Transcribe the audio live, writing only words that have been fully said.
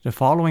The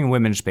following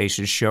Women's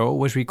Spaces show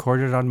was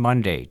recorded on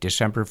Monday,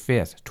 December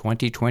 5th,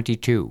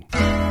 2022.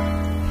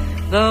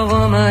 The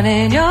woman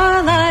in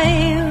your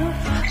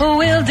life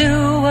will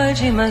do what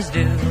she must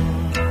do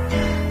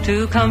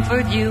to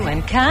comfort you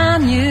and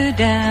calm you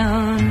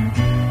down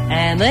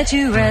and let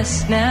you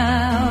rest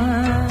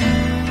now.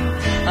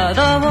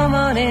 The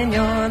woman in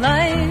your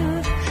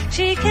life,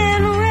 she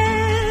can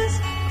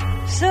rest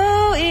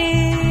so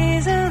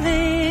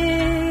easily.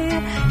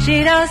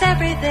 She knows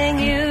everything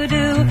you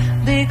do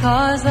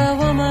because the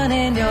woman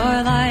in your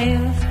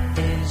life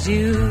is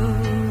you.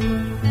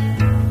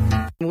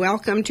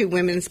 Welcome to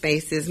Women's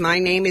Spaces. My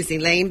name is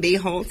Elaine B.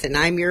 Holtz, and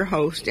I'm your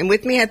host. And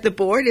with me at the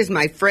board is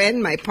my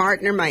friend, my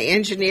partner, my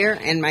engineer,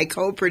 and my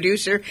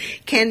co-producer,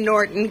 Ken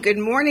Norton. Good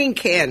morning,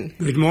 Ken.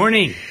 Good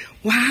morning.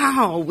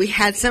 Wow, we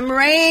had some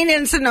rain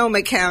in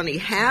Sonoma County.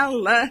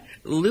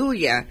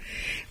 Hallelujah.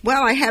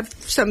 Well, I have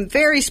some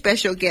very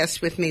special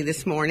guests with me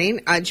this morning.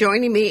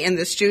 Joining me in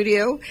the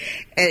studio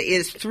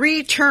is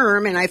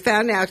three-term, and I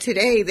found out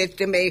today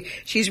that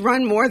she's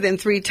run more than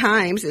 3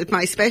 times.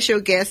 My special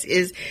guest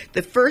is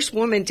the first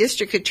woman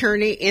district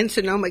attorney in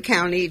Sonoma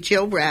County,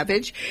 Jill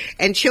Ravitch,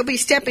 and she'll be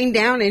stepping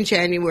down in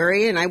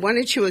January, and I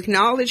wanted to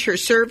acknowledge her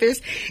service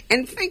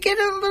and get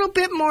a little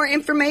bit more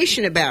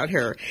information about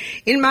her.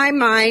 In my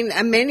mind,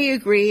 many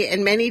agree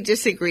and many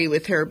disagree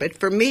with her, but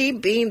for me,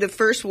 being the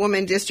first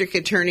woman district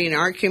attorney in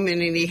our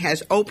community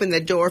has opened the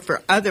door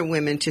for other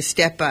women to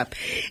step up.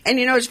 And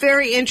it's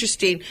very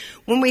interesting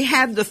when we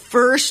have the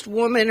first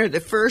woman or the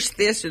first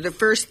this or the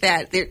first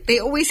that, they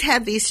always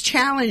have these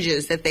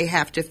challenges that they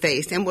have to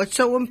face. And what's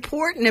so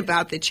important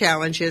about the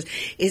challenges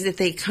is that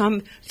they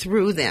come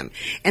through them.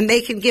 And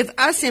they can give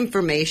us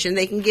information.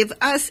 They can give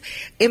us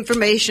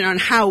information on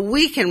how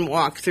we can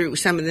walk through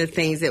some of the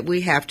things that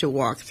we have to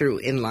walk through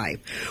in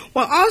life.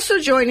 Well, also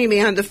joining me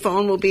on the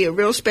phone will be a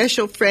real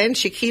special friend,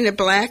 Shekeyna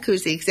Black,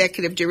 who's the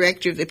executive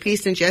director of the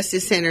Peace and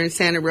Justice Center in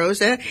Santa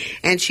Rosa,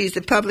 and she's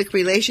the public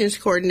relations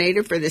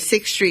coordinator for the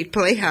 6th Street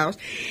Playhouse.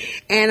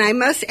 And I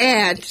must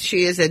add,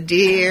 she is a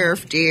dear,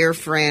 dear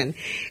friend.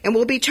 And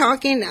we'll be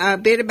talking a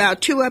bit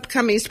about 2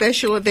 upcoming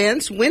special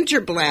events.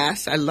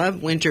 Winterblast. I love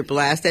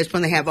Winterblast. That's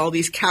when they have all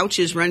these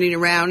couches running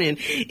around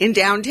in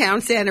downtown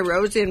Santa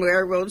Rosa in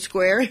Railroad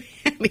Square.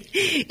 I mean,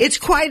 it's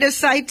quite a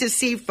sight to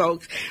see,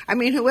 folks. I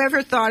mean,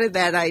 whoever thought of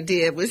that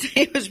idea,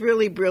 it was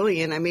really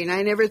brilliant. I mean,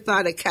 I never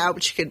thought a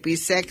couch could be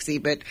sexy,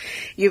 but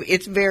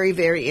it's very,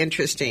 very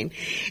interesting.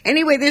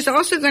 Anyway, there's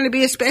also going to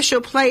be a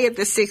special play at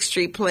the 6th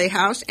Street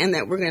Playhouse, and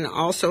that we're going to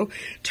also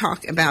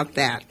talk about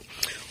that.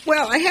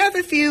 Well, I have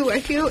a few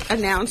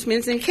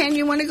announcements, and Ken,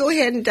 you want to go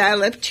ahead and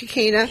dial up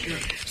Shekeyna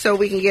so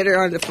we can get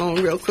her on the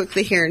phone real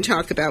quickly here and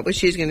talk about what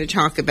she's going to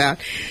talk about.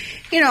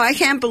 I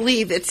can't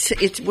believe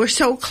we're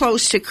so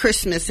close to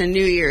Christmas and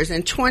New Year's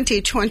and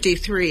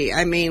 2023.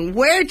 I mean,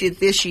 where did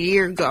this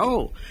year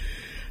go?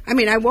 I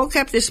mean, I woke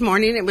up this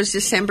morning, it was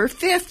December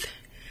 5th.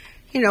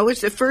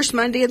 It's the first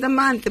Monday of the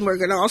month, and we're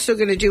going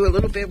to do a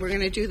little bit. We're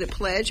going to do the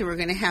pledge, and we're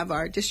going to have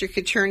our district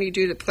attorney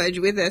do the pledge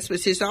with us,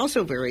 which is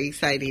also very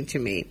exciting to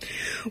me.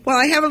 Well,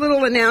 I have a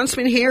little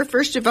announcement here.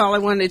 First of all, I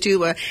want to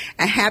do a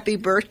happy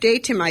birthday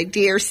to my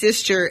dear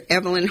sister,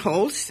 Evelyn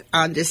Holtz,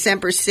 on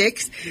December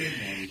 6th.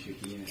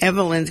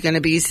 Evelyn's going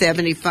to be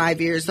 75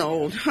 years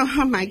old.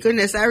 Oh, my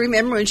goodness. I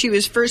remember when she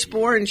was first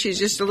born, she's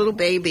just a little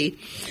baby.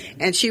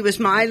 And she was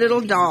my little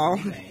doll,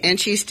 and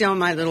she's still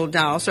my little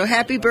doll. So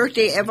happy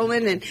birthday,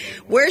 Evelyn. And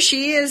where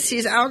she is,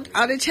 she's out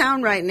of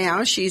town right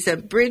now. She's a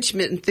bridge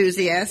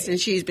enthusiast, and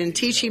she's been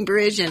teaching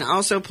bridge and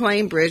also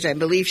playing bridge. I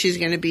believe she's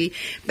going to be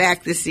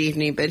back this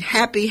evening. But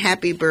happy,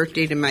 happy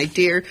birthday to my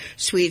dear,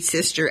 sweet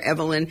sister,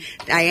 Evelyn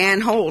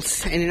Diane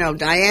Holtz. And,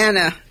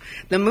 Diana,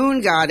 the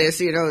moon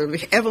goddess,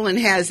 Evelyn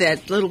has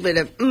that little bit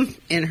of oomph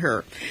in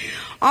her.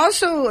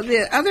 Also,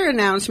 the other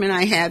announcement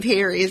I have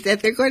here is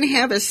that they're going to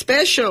have a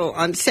special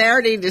on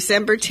Saturday,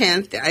 December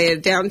 10th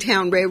at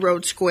downtown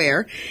Railroad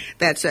Square.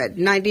 That's at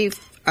 9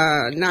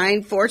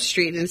 4th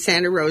Street in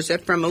Santa Rosa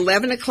from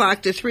 11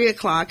 o'clock to 3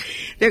 o'clock.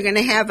 They're going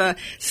to have a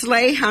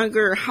sleigh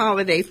hunger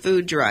holiday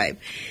food drive.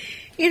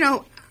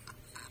 I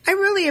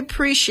really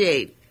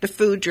appreciate the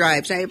food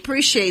drives. I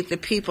appreciate the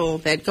people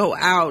that go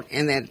out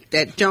and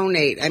that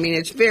donate. I mean,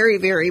 it's very,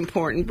 very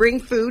important. Bring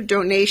food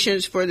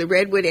donations for the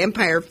Redwood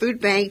Empire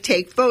Food Bank.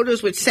 Take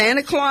photos with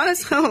Santa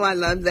Claus. Oh, I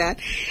love that.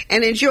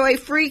 And enjoy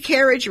free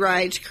carriage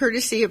rides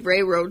courtesy of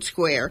Railroad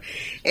Square.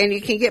 And you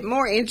can get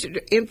more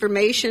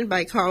information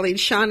by calling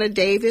Shauna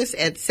Davis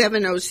at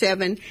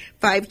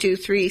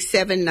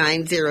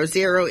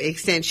 707-523-7900,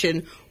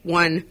 extension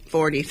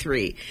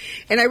 143.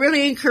 And I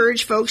really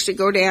encourage folks to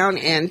go down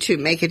and to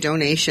make a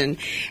donation.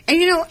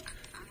 And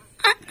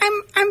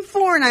I'm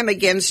for and I'm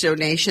against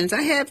donations.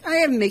 I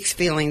have mixed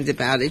feelings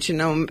about it.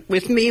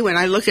 With me, when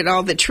I look at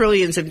all the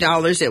trillions of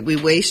dollars that we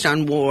waste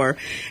on war,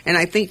 and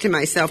I think to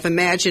myself,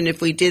 imagine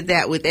if we did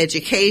that with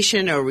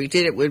education or we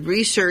did it with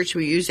research.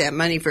 We use that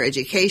money for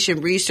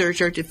education,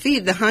 research, or to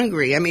feed the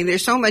hungry. I mean,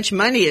 there's so much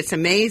money. It's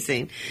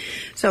amazing.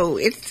 So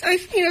it's,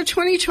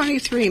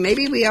 2023.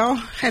 Maybe we all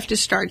have to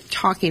start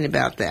talking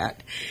about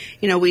that.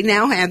 We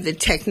now have the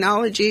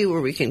technology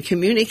where we can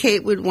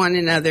communicate with one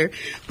another.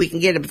 We can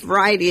get a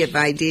variety of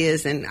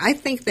ideas, and I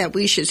think that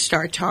we should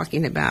start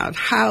talking about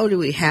how do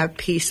we have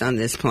peace on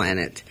this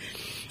planet.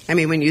 I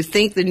mean, when you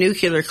think the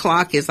nuclear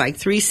clock is like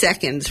 3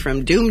 seconds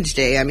from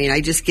doomsday, I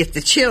just get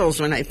the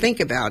chills when I think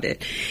about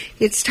it.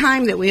 It's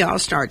time that we all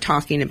start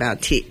talking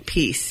about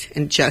peace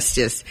and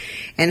justice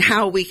and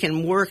how we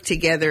can work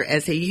together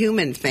as a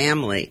human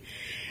family.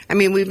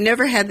 We've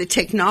never had the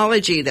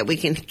technology that we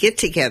can get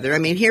together.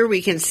 Here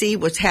we can see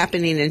what's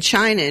happening in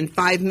China in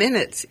 5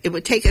 minutes.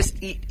 It'd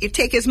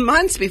take us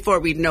months before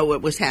we'd know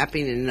what was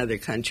happening in another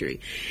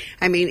country.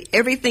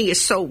 Everything is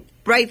so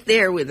right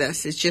there with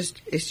us. It's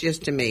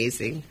just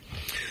amazing.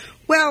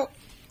 Well,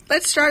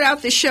 let's start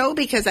out the show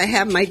because I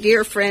have my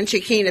dear friend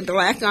Shekeyna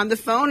Black on the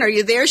phone. Are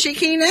you there,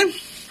 Shekeyna?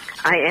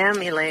 I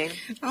am, Elaine.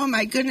 Oh,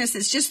 my goodness.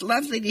 It's just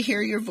lovely to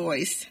hear your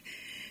voice.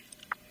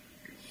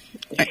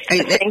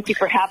 Thank you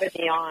for having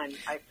me on.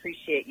 I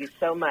appreciate you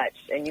so much,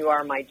 and you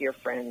are my dear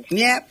friend.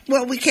 Yeah,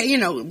 well,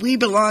 we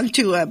belong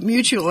to a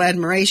mutual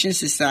admiration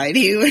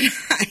society, you and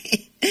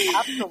I.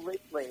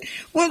 Absolutely.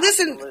 Well,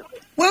 listen,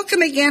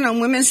 welcome again on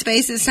Women's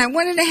Spaces. I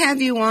wanted to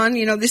have you on.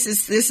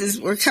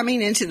 We're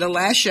coming into the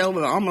last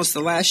show, almost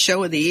the last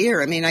show of the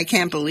year. I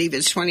can't believe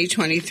it's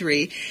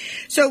 2023.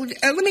 So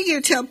let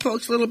me tell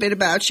folks a little bit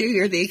about you.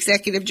 You're the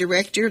Executive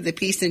Director of the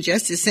Peace and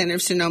Justice Center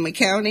of Sonoma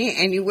County,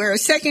 and you wear a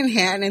second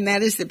hat, and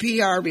that is the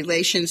PR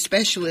Relations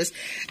Specialist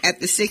at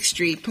the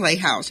St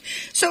Playhouse.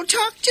 So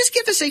just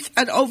give us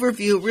an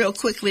overview real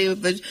quickly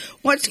of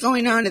what's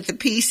going on at the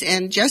Peace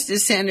and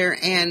Justice Center,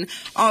 and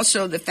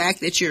also the fact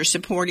that you're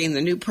supporting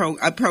the new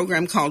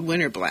program called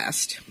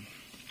Winterblast.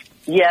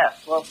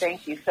 Yes, well,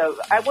 thank you. So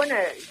I want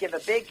to give a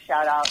big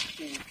shout out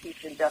to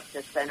Peace and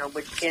Justice Center,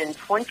 which in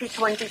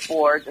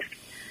 2024, just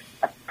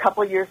a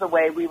couple years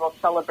away, we will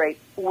celebrate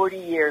 40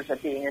 years of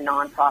being a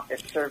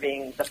nonprofit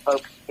serving the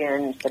folks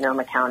in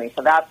Sonoma County.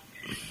 So that's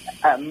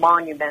a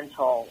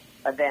monumental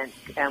event,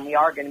 and we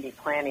are going to be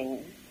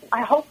planning,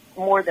 I hope,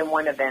 more than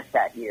one event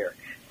that year.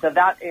 So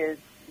that is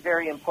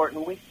very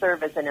important. We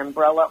serve as an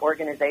umbrella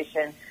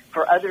organization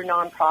for other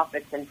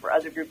nonprofits and for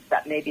other groups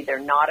that maybe they're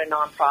not a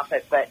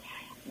nonprofit, but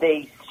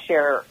they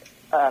share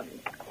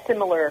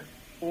similar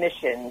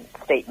mission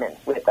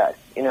statements with us.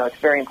 It's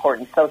very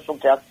important, social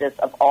justice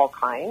of all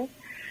kinds.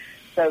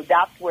 So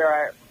that's where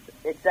our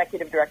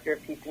Executive Director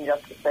of Peace and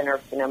Justice Center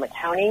of Sonoma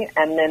County.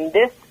 And then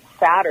this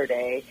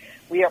Saturday,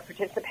 we are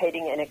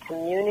participating in a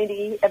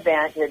community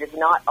event. It is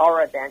not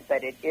our event,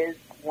 but it is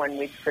one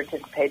we've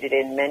participated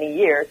in many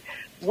years,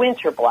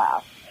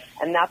 Winterblast.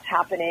 And that's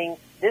happening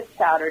this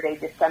Saturday,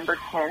 December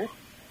 10th,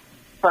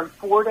 from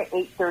 4 to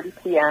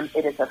 8:30 p.m.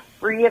 It is a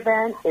free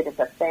event. It is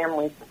a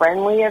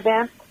family-friendly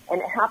event,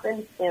 and it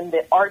happens in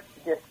the Arts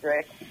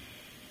District,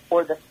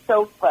 or the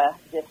SOFA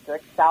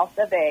District, south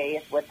of A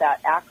is what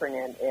that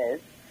acronym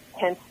is,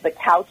 hence the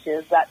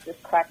couches. That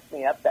just cracks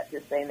me up that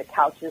you're saying the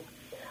couches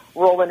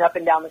rolling up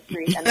and down the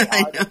street, and they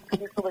are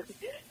usually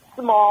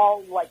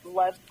small,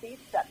 love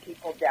seats that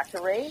people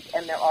decorate,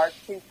 and there are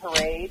 2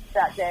 parades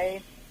that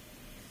day.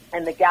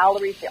 And the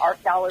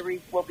art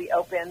galleries will be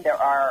open. There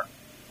are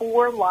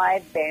 4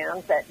 live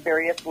bands at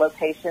various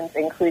locations,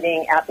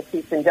 including at the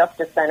Peace and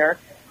Justice Center.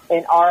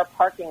 In our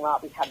parking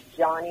lot, we have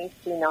Johnny,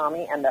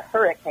 Tsunami, and the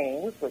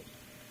Hurricanes, which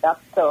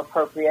that's so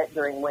appropriate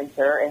during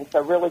winter. And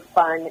so really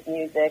fun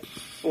music.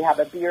 We have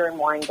a beer and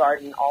wine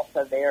garden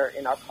also there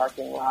in our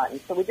parking lot. And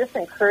so we just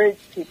encourage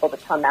people to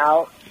come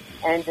out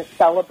and to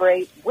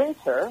celebrate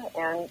winter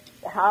and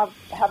have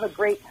a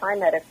great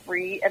time at a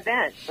free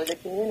event for the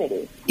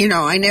community.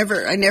 I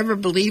never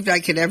believed I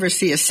could ever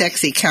see a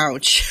sexy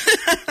couch.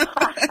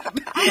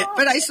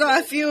 But I saw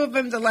a few of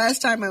them the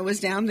last time I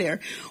was down there.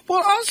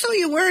 Well, also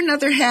you wear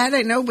another hat,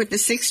 I know, with the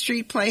 6th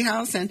Street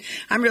Playhouse, and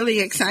I'm really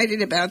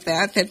excited about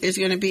that there's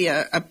going to be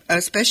a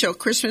special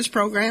Christmas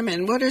program.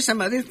 And what are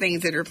some other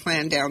things that are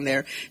planned down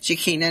there,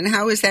 Shekeyna, and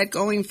how is that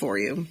going for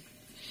you?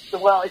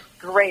 Well, it's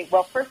great.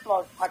 Well, first of all,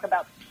 let's talk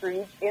about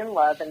Scrooge in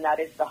Love, and that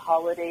is the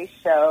holiday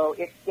show.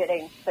 It's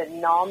getting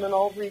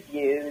phenomenal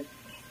reviews.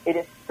 It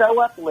is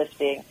so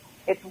uplifting.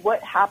 It's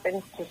what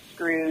happens to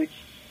Scrooge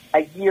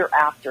a year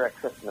after A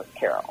Christmas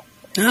Carol.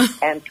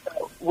 And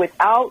so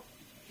without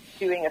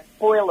doing a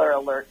spoiler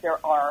alert, there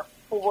are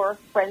 4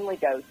 friendly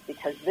ghosts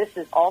because this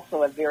is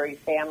also a very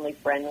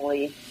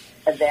family-friendly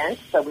event.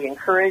 So we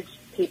encourage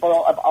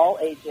people of all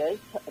ages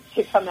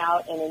to come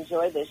out and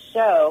enjoy this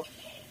show.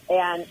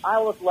 And I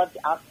always love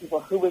to ask people,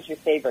 who was your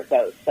favorite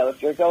ghost? So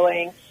if you're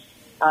going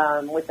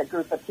with a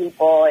group of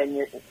people and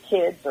your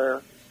kids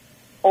or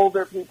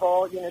older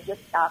people,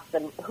 just ask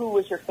them, who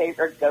was your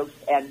favorite ghost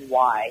and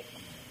why?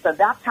 So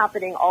that's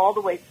happening all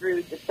the way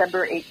through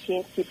December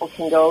 18th. People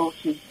can go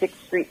to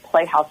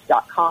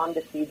 6thstreetplayhouse.com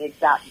to see the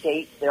exact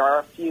dates. There are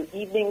a few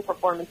evening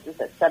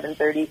performances at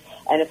 7:30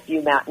 and a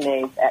few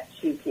matinees at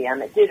 2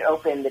 p.m. It did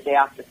open the day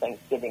after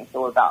Thanksgiving,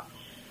 so we're about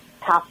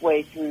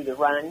halfway through the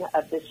run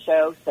of this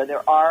show. So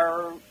there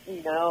are,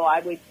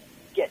 I would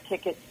get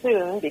tickets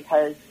soon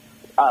because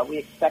we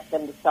expect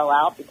them to sell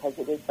out because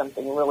it is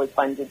something really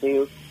fun to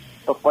do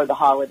before the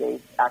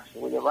holidays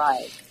actually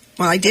arrive.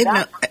 Well, I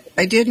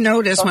did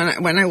notice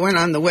when I went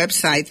on the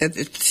website that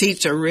the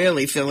seats are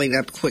really filling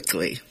up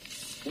quickly.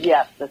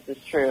 Yes, this is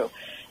true.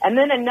 And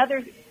then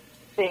another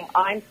thing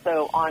I'm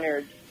so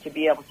honored to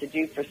be able to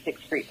do for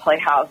 6th Street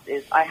Playhouse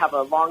is I have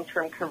a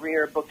long-term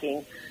career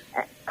booking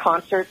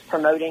concerts,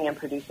 promoting and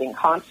producing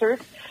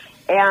concerts,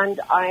 and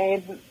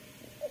I'm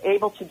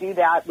able to do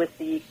that with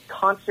the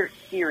concert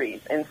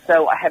series. And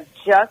so I have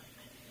just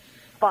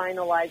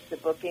finalized the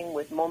booking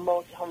with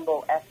Momo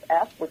Tumbo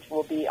SF, which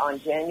will be on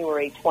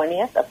January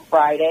 20th, a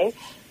Friday.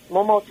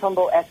 Momo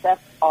Tumbo SF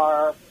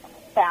are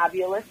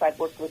fabulous. I've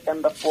worked with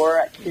them before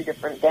at 2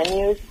 different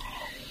venues,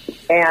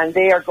 and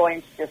they are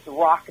going to just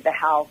rock the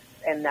house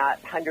in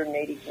that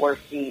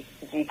 184-seat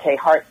GK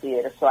Hart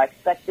Theater. So I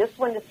expect this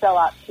one to sell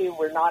out too.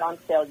 We're not on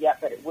sale yet,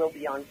 but it will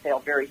be on sale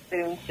very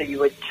soon. So you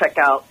would check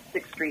out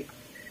 6th Street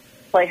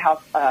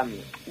Playhouse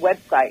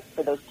website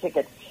for those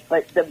tickets.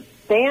 But the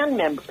band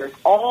members,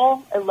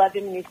 all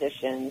 11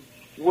 musicians,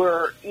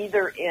 were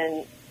either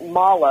in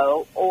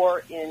Malo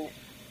or in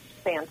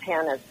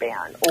Santana's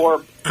band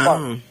or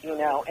both, you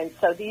know. And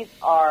so these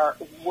are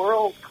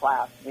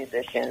world-class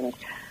musicians.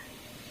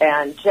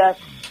 And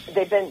just,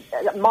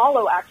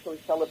 Malo actually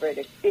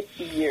celebrated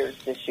 50 years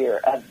this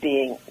year of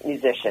being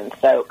musicians.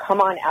 So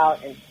come on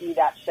out and see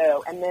that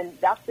show. And then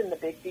that's in the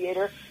big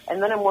theater.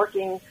 And then I'm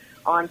working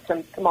on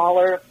some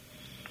smaller,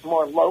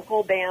 more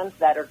local bands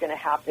that are going to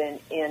happen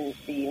in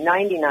the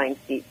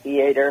 99-seat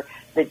theater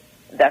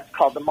that's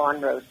called the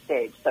Monroe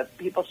Stage. So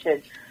people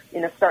should,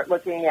 you know, start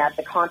looking at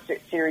the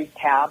concert series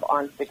tab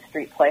on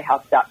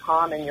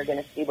 6thstreetplayhouse.com, and you're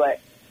going to see what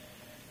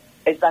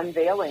is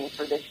unveiling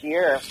for this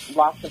year.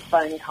 Lots of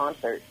fun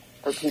concerts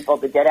for people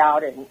to get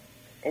out and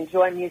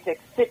enjoy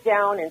music, sit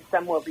down, and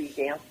some will be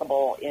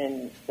danceable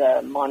in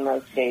the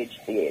Monroe Stage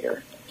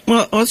Theater.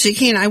 Well,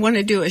 Shekeyna, I want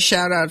to do a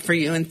shout-out for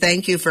you and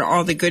thank you for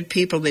all the good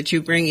people that you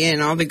bring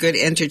in, all the good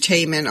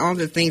entertainment, all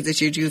the things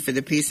that you do for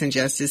the Peace and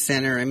Justice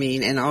Center,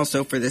 and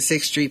also for the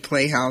 6th Street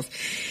Playhouse.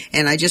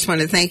 And I just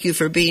want to thank you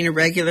for being a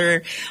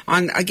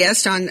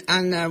guest on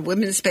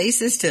Women's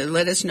Spaces to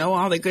let us know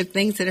all the good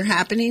things that are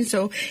happening.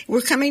 So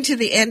we're coming to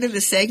the end of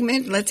the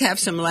segment. Let's have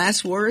some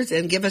last words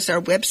and give us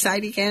our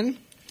website again.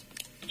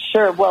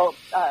 Sure. Well,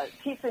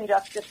 Peace and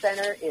Justice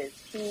Center is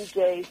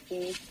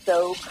tjcsoco.org.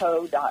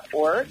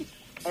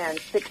 and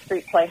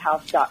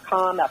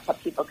 6thstreetplayhouse.com. That's how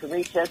people can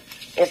reach us.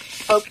 If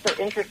folks are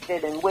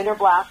interested in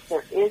Winterblast,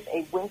 there is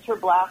a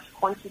Winterblast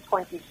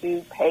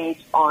 2022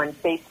 page on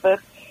Facebook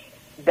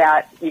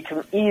that you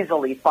can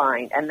easily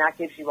find, and that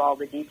gives you all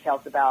the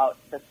details about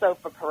the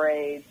SOFA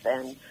parades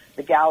and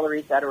the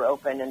galleries that are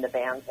open and the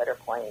bands that are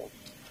playing.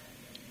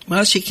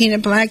 Well,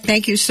 Shekeyna Black,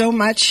 thank you so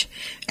much,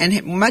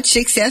 and much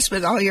success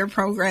with all your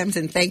programs,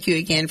 and thank you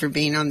again for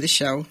being on the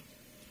show.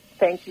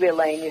 Thank you,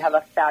 Elaine. You have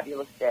a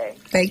fabulous day.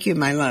 Thank you,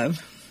 my love.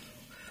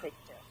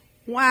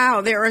 Wow,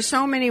 there are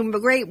so many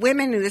great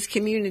women in this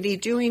community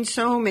doing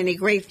so many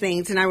great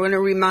things, and I want to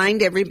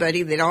remind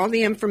everybody that all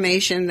the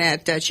information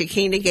that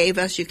Shekeyna gave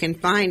us you can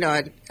find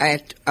on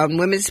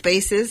Women's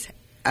Spaces,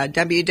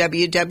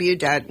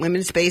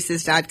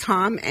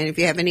 www.womenspaces.com, and if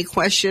you have any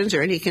questions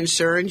or any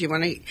concerns, you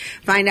want to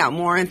find out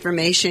more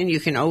information, you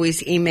can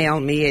always email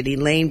me at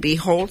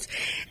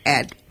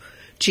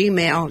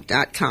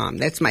ElaineBholt@gmail.com.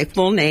 That's my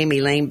full name,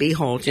 Elaine B.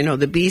 Holt. You know,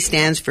 the B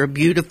stands for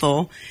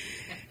beautiful.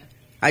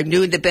 I'm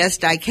doing the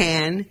best I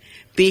can.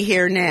 Be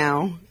here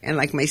now. And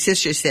like my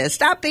sister says,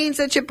 stop being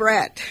such a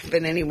brat.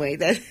 But anyway,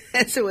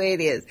 that's the way it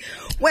is.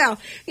 Well,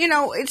 you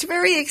know, it's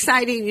very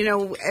exciting. You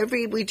know,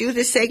 we do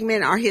this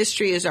segment, Our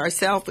History is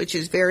Ourself, which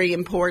is very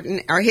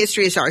important. Our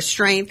history is our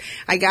strength.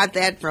 I got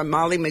that from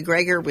Molly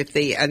McGregor with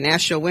the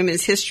National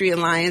Women's History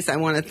Alliance. I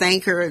want to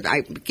thank her. I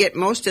get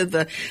most of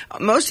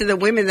the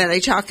women that I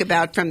talk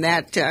about from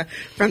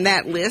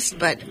that list,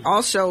 but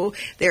also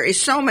there is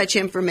so much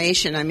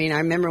information. I mean, I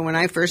remember when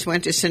I first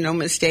went to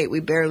Sonoma State, we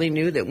barely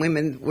knew that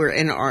women were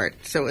in art.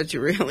 So it's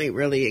really,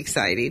 really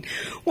exciting.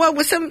 Well,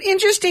 with some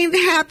interesting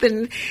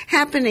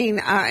happening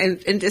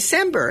in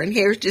December, and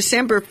here's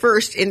December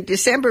 1st. In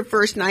December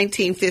 1st,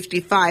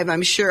 1955,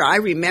 I'm sure I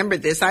remember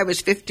this. I was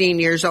 15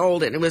 years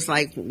old, and it was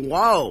like,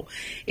 whoa,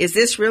 is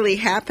this really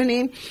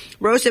happening?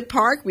 Rosa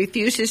Parks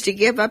refuses to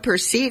give up her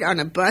seat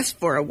on a bus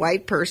for a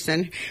white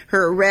person.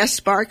 Her arrest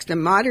sparks the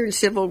modern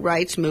civil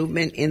rights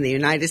movement in the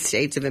United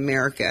States of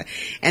America.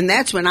 And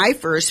that's when I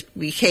first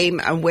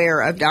became aware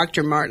of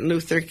Dr. Martin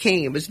Luther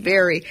King. It was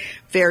very,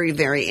 very,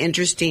 very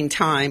interesting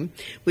time.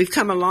 We've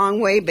come a long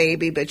way,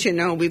 baby, but you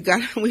know,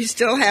 we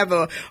still have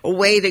a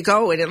way to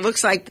go, and it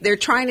looks like they're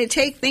trying to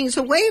take things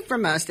away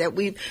from us that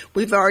we've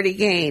already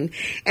gained.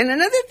 And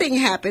another thing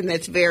happened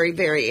that's very,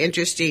 very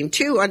interesting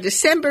too. On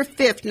December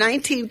 5th,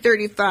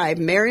 1935,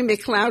 Mary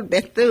McLeod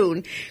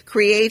Bethune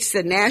creates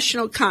the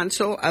National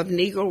Council of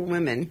Negro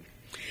Women.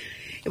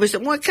 It was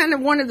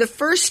one of the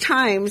first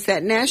times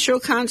that National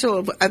Council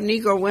of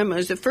Negro Women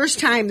was the first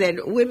time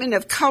that women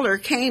of color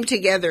came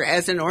together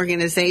as an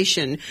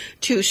organization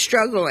to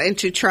struggle and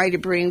to try to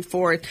bring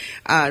forth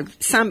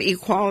some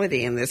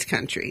equality in this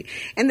country.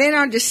 And then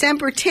on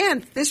December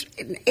 10th,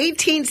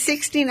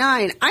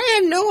 1869, I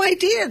had no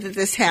idea that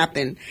this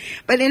happened.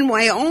 But in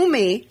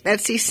Wyoming,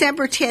 that's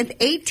December 10th,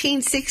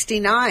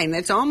 1869.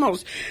 It's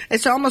almost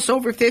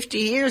over 50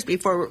 years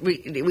before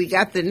we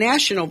got the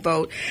national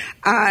vote.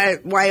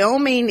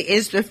 Wyoming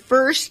is the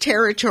first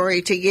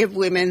territory to give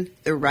women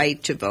the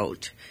right to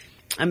vote.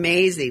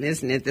 Amazing,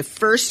 isn't it? The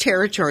first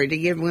territory to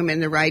give women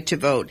the right to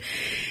vote.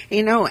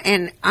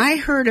 And I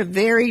heard a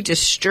very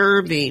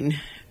disturbing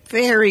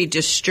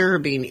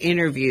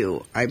interview.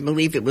 I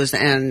believe it was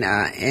on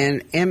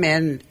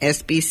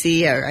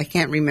MNSBC, or I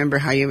can't remember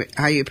how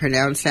you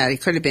pronounce that.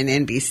 It could have been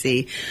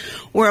NBC,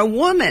 where a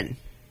woman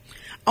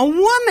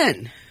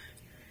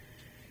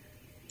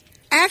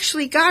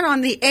actually got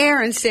on the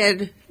air and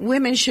said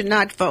women should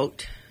not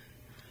vote.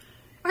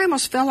 I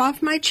almost fell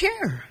off my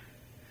chair.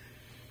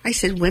 I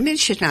said, women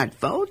should not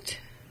vote?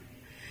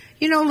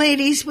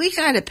 Ladies, we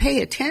got to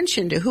pay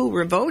attention to who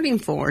we're voting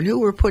for and who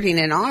we're putting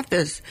in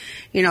office.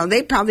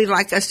 They'd probably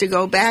like us to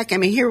go back. I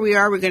mean, here we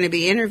are. We're going to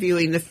be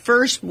interviewing the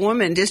first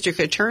woman district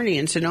attorney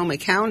in Sonoma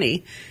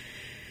County.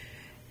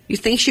 You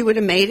think she would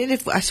have made it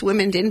if us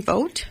women didn't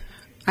vote?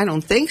 I don't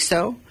think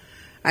so.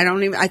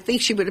 I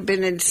think she would have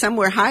been in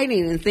somewhere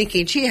hiding and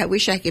thinking, gee, I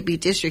wish I could be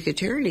district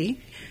attorney.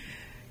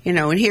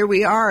 And here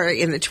we are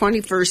in the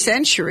 21st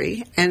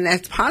century, and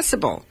that's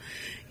possible.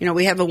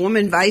 We have a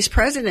woman vice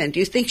president. Do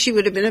you think she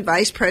would have been a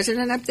vice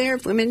president up there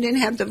if women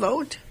didn't have the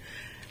vote?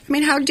 I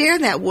mean, how dare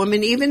that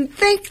woman even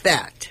think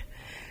that?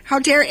 How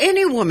dare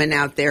any woman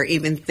out there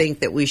even think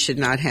that we should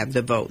not have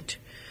the vote?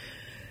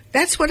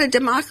 That's what a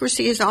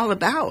democracy is all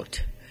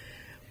about.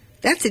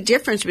 That's the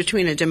difference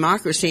between a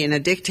democracy and a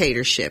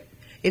dictatorship.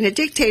 In a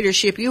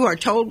dictatorship, you are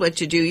told what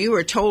to do. You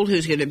are told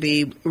who's going to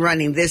be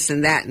running this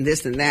and that and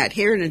this and that.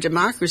 Here in a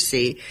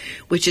democracy,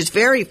 which is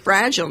very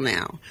fragile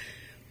now,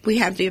 we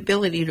have the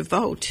ability to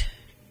vote.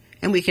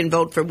 And we can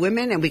vote for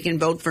women, and we can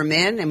vote for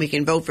men, and we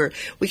can vote for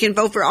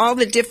all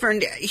the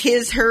different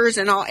his, hers,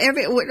 and all.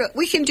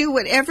 We can do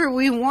whatever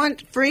we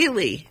want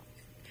freely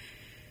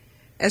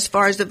as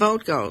far as the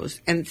vote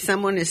goes. And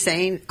someone is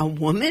saying, a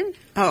woman?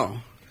 Oh,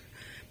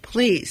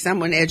 please,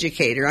 someone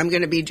educate her. I'm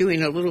going to be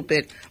doing a little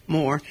bit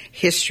more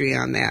history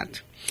on that.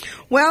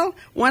 Well,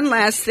 one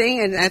last thing,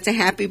 and that's a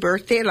happy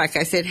birthday. Like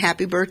I said,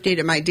 happy birthday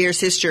to my dear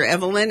sister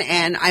Evelyn.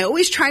 And I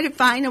always try to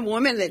find a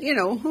woman that,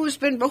 who was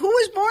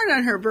born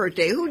on her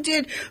birthday, who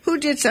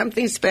did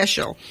something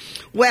special.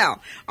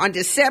 Well, on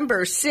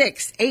December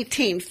 6,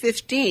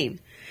 1815.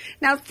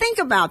 Now think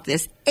about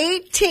this,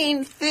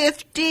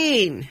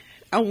 1815,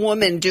 a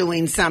woman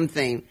doing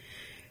something.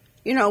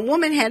 A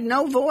woman had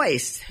no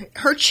voice.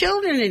 Her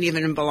children didn't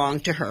even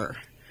belong to her.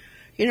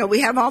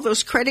 We have all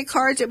those credit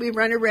cards that we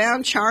run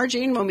around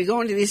charging when we go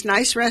into these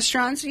nice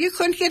restaurants. You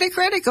couldn't get a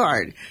credit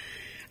card.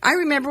 I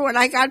remember when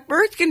I got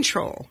birth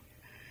control.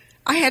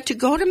 I had to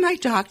go to my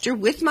doctor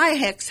with my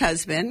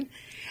ex-husband,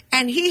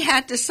 and he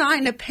had to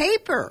sign a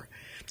paper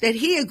that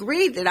he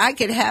agreed that I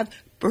could have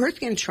birth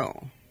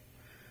control.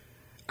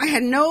 I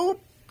had no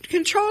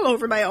control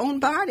over my own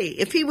body.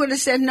 If he would have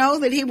said no,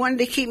 that he wanted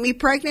to keep me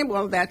pregnant,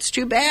 well, that's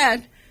too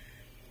bad.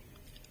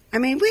 I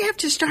mean, we have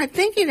to start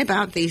thinking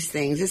about these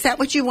things. Is that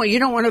what you want? You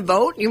don't want to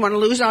vote? You want to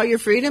lose all your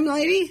freedom,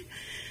 lady?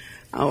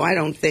 Oh, I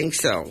don't think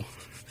so.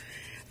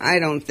 I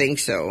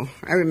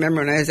remember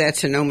when I was at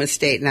Sonoma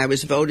State and I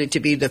was voted to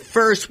be the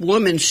first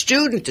woman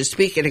student to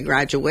speak at a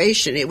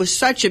graduation. It was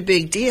such a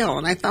big deal.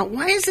 And I thought,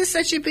 why is this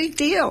such a big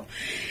deal?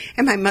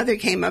 And my mother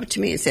came up to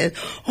me and said,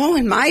 oh,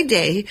 in my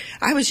day,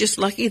 I was just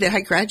lucky that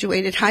I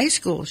graduated high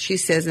school, she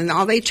says. And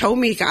all they told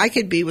me I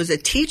could be was a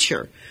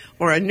teacher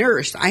or a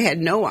nurse. I had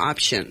no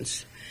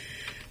options.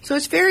 So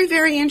it's very,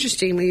 very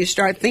interesting when you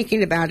start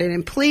thinking about it.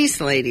 And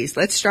please, ladies,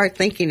 let's start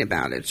thinking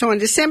about it. So on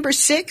December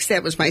 6th,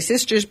 that was my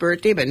sister's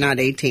birthday, but not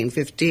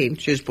 1815.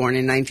 She was born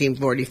in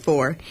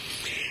 1944.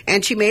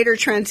 And she made her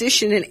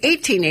transition in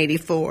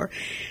 1884.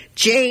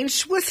 Jane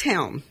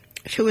Swisshelm,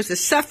 who was a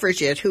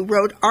suffragette who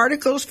wrote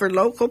articles for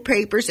local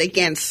papers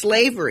against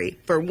slavery,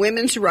 for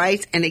women's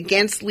rights, and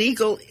against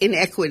legal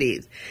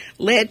inequities,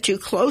 led to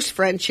close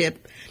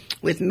friendship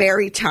with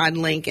Mary Todd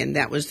Lincoln.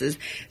 That was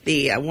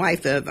the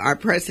wife of our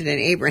President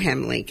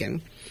Abraham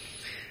Lincoln.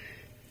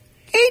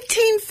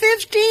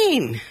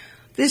 1815,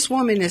 this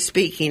woman is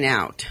speaking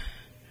out.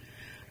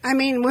 I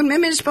mean, when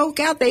women spoke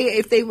out,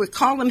 if they would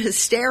call them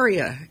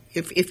hysteria.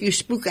 If you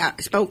spoke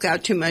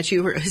out too much,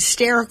 you were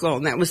hysterical,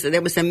 and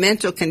there was a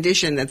mental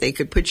condition that they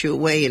could put you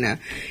away in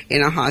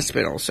a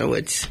hospital. So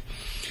it's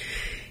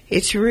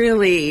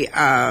really.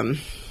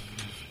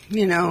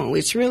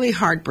 It's really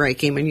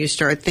heartbreaking when you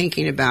start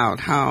thinking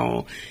about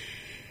how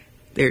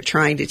they're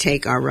trying to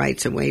take our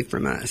rights away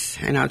from us.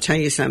 And I'll tell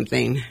you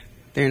something,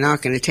 they're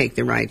not going to take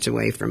the rights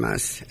away from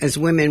us. As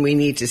women, we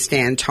need to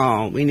stand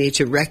tall. We need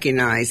to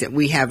recognize that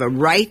we have a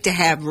right to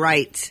have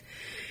rights.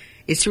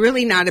 It's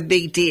really not a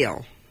big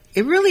deal.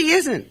 It really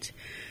isn't.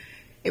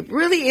 It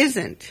really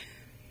isn't.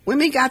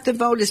 Women got the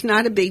vote. It's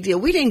not a big deal.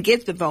 We didn't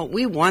get the vote.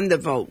 We won the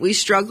vote. We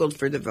struggled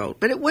for the vote.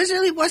 But it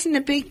really wasn't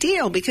a big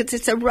deal because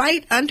it's a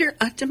right under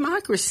a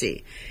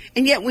democracy.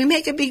 And yet we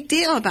make a big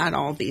deal about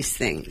all these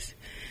things.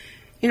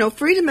 You know,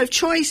 freedom of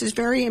choice is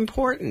very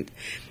important.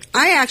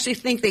 I actually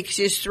think they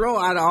should just throw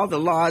out all the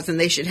laws and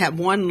they should have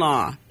one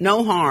law.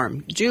 No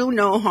harm. Do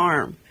no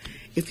harm.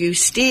 If you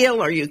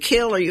steal or you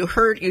kill or you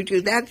hurt, you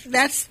do that.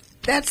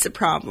 That's the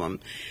problem.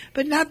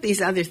 But not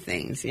these other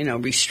things, you know,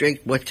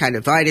 restrict what kind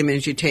of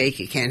vitamins you take.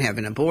 You can't have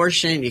an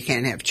abortion. You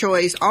can't have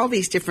choice. All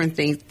these different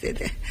things.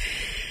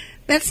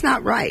 That's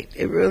not right.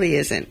 It really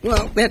isn't.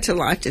 Well, that's a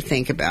lot to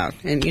think about.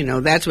 And, you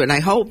know, that's what I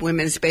hope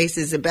Women's Space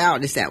is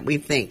about, is that we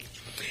think.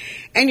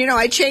 And, you know,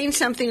 I changed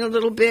something a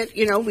little bit.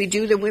 You know, we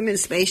do the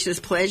Women's Spaces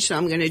Pledge, so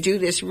I'm going to do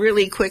this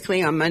really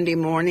quickly on Monday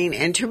morning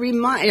and to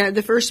remind,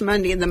 the first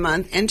Monday of the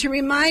month, and to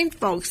remind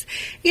folks,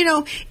 you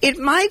know, it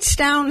might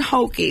sound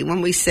hokey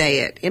when we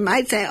say it. It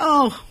might say,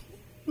 oh,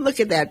 look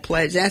at that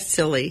pledge, that's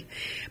silly.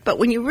 But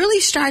when you really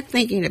start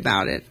thinking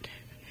about it,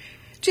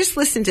 just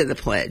listen to the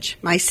pledge.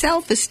 My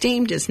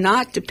self-esteem does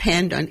not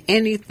depend on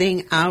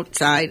anything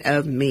outside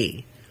of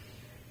me.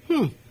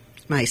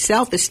 My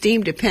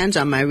self-esteem depends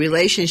on my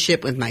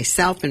relationship with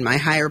myself and my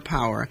higher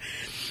power.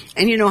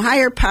 And, you know,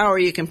 higher power,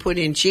 you can put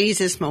in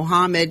Jesus,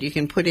 Muhammad, you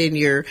can put in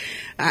your,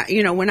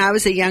 you know, when I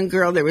was a young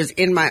girl, there was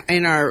in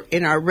our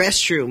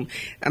restroom,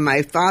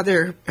 my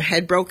father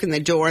had broken the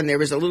door and there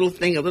was a little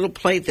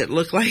plate that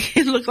looked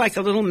like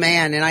a little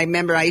man. And I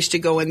remember I used to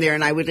go in there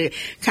and I would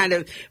kind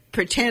of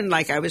pretend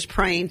like I was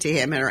praying to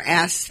him or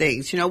ask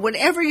things, you know,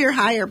 whatever your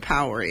higher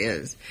power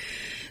is.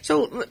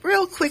 So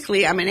real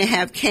quickly, I'm going to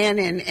have Ken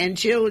and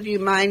Jill, do you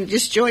mind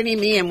just joining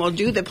me, and we'll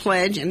do the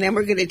pledge, and then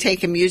we're going to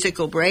take a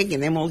musical break,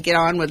 and then we'll get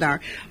on with our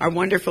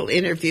wonderful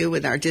interview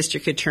with our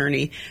district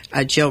attorney,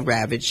 Jill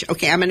Ravitch.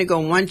 Okay, I'm going to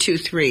go 1, 2,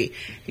 3.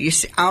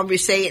 I'll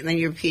say it, and then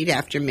you repeat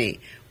after me.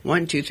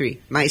 1, 2,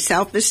 3. My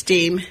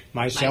self-esteem.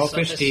 My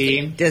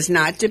self-esteem does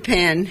not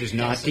depend.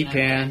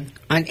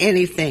 On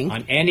anything.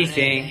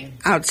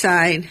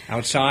 Outside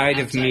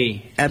of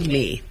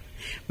me.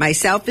 My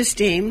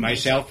self-esteem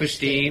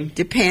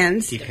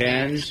depends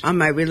on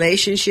my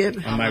relationship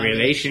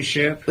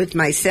with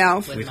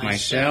myself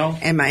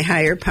and my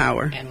higher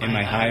power.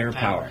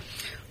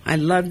 I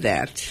love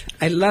that.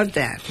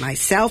 My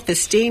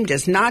self-esteem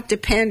does not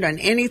depend on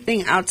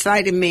anything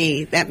outside of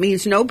me. That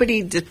means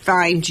nobody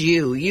defines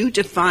you. You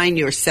define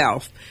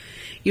yourself.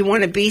 You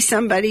want to be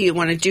somebody, you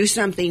want to do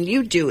something,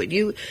 you do it.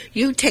 You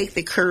take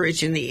the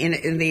courage and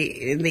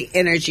the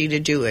energy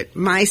to do it.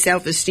 My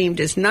self-esteem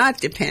does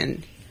not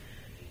depend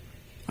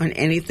on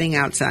anything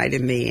outside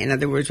of me. In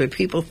other words, what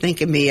people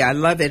think of me, I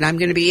love it. I'm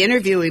going to be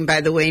interviewing,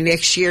 by the way,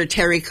 next year,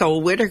 Terry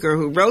Cole Whitaker,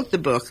 who wrote the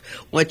book,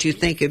 What You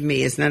Think of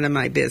Me Is None of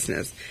My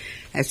Business.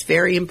 That's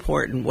very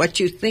important. What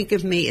you think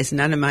of me is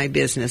none of my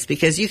business,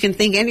 because you can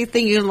think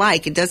anything you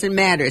like. It doesn't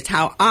matter. It's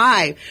how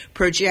I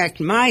project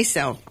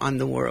myself on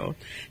the world,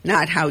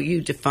 not how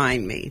you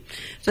define me.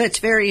 So that's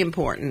very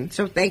important.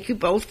 So thank you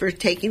both for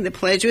taking the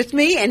pledge with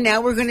me. And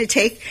now we're going to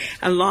take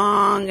a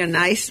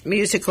nice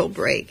musical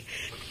break.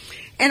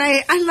 And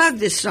I love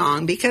this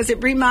song because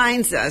it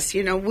reminds us,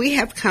 you know, we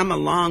have come a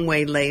long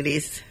way,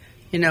 ladies.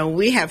 You know,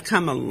 we have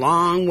come a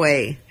long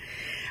way.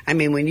 I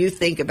mean, when you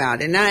think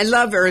about it. And I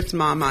love Earth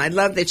Mama. I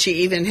love that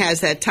she even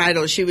has that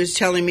title. She was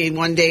telling me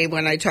one day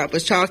when I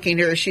was talking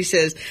to her, she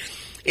says,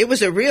 it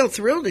was a real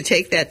thrill to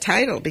take that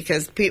title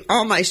because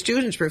all my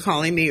students were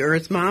calling me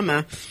Earth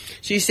Mama.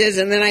 She says,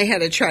 and then I had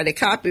to try to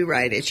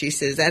copyright it. She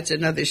says, that's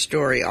another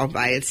story all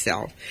by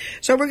itself.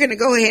 So we're going to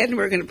go ahead and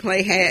we're going to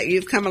play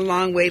You've Come a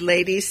Long Way,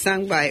 Ladies,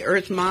 sung by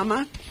Earth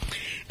Mama.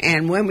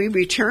 And when we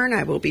return,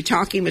 I will be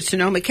talking with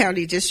Sonoma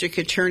County District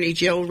Attorney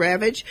Jill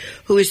Ravitch,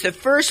 who is the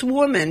first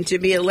woman to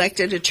be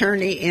elected district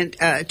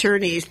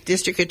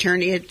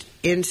attorney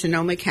in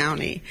Sonoma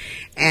County.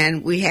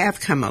 And we have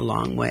come a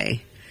long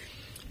way.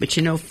 But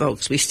you know,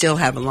 folks, we still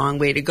have a long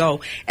way to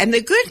go. And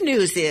the good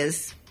news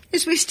is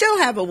we still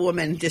have a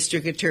woman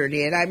district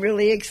attorney, and I'm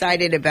really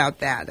excited about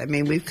that. I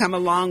mean, we've come a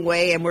long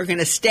way, and we're going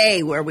to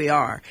stay where we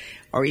are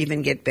or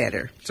even get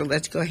better. So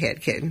let's go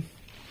ahead, kid.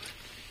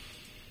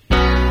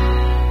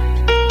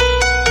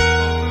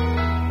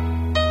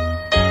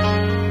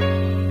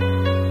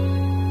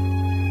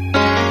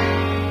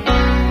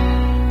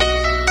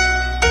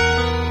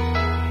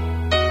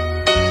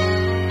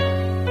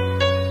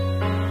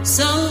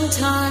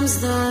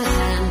 Sometimes the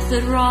hand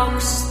that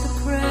rocks the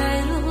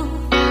cradle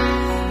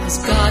has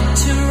got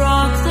to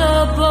rock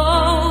the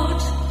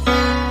boat.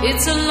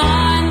 It's a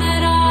line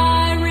that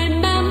I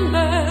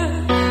remember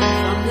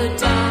from the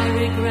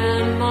diary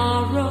Grandma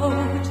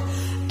wrote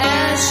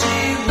as she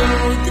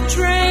rode the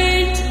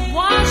train to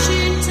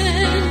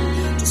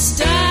Washington to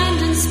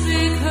stand and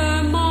speak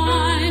her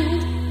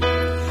mind.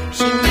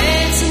 She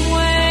made some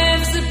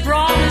waves that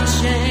brought a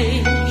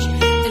change.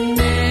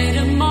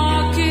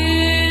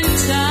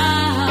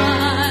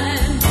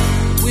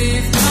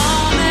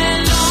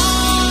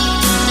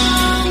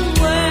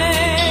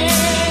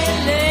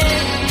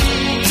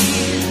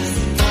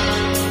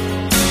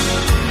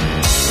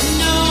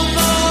 No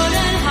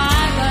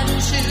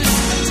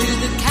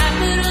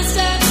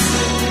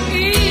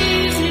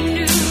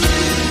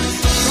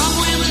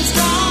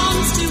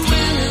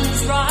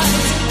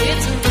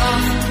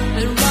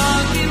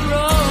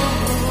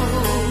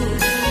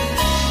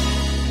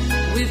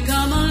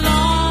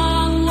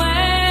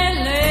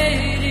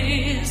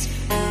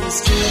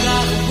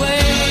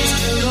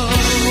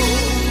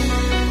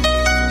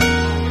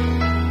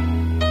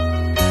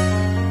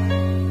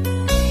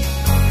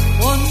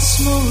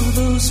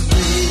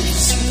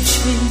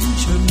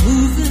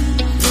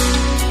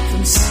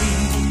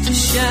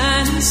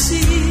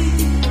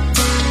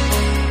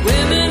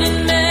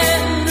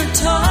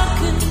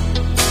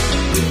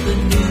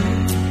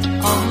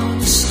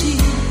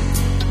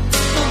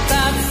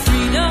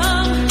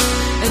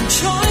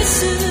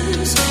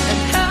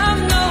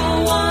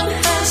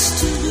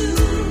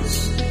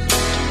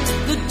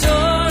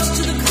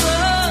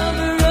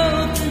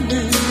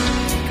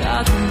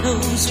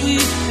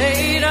we've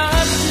paid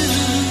our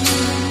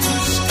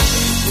dues.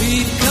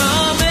 We've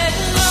come a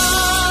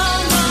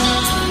long,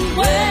 long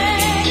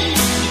way,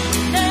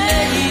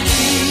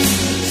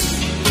 ladies.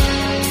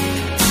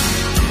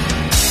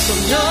 From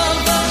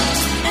no-butt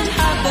and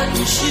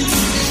high-button shoes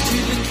to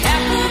the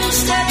Capitol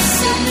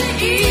steps and the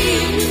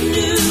evening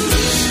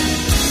news.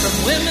 From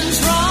women's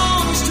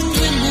wrongs to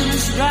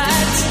women's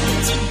rights,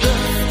 it's a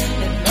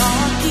rough and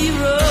rocky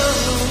road.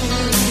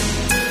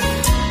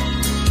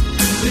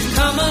 We've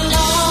come a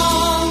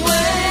long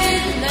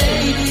way,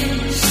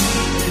 ladies,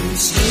 and we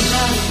still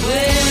got a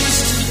ways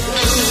to go.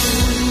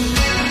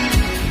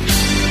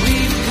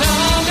 We've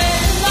come a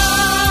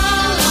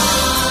long,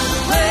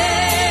 long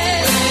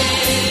way,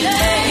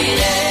 ladies.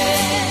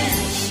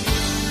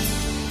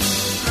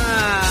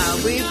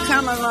 We've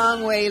come a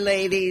long way,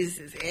 ladies.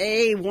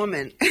 A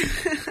woman.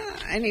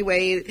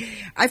 Anyway,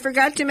 I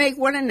forgot to make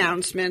one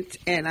announcement,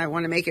 and I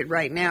want to make it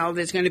right now.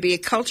 There's going to be a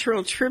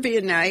cultural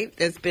trivia night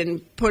that's been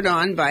put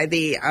on by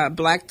the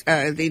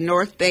the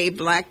North Bay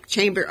Black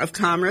Chamber of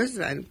Commerce.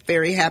 I'm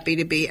very happy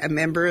to be a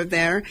member of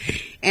there.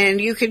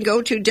 And you can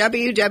go to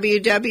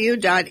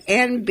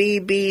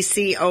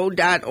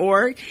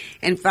www.nbbco.org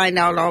and find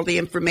out all the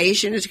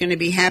information. It's going to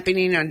be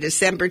happening on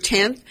December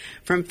 10th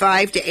from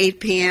 5 to 8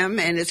 p.m.,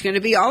 and it's going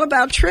to be all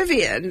about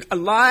trivia and a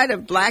lot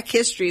of black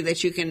history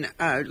that you can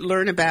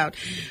learn about.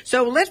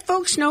 So let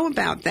folks know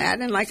about that.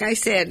 And like I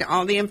said,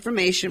 all the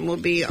information will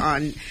be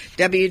on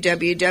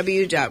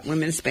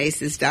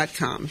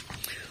www.womenspaces.com.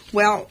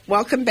 Well,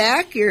 welcome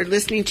back. You're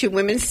listening to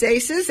Women's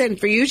Spaces, and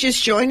for you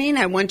just joining,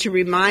 I want to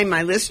remind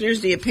my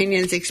listeners the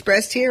opinions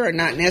expressed here are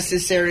not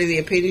necessarily the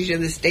opinions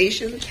of the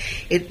station,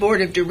 its board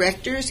of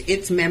directors,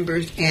 its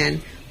members,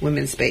 and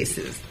Women's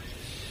Spaces.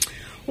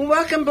 Well,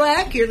 welcome,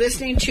 Black. You're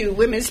listening to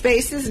Women's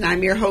Spaces, and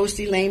I'm your host,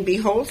 Elaine B.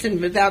 Holtz.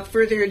 And without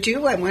further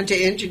ado, I want to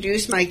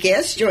introduce my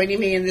guest. Joining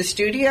me in the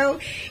studio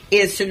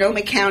is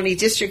Sonoma County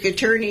District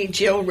Attorney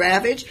Jill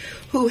Ravitch,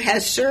 who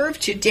has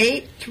served to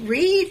date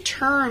 3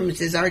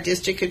 terms as our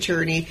district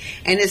attorney,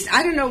 and is,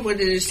 I don't know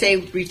whether to say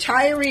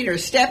retiring or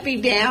stepping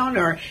down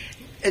or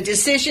a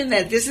decision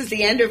that this is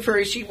the end of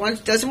her. She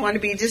doesn't want to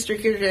be a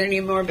district attorney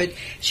anymore, but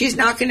she's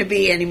not going to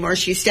be anymore.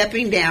 She's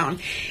stepping down.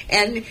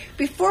 And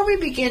before we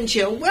begin,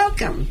 Jill,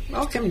 welcome.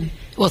 Welcome.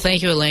 Well,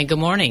 thank you, Elaine. Good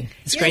morning.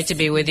 It's great to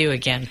be with you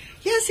again.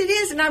 Yes, it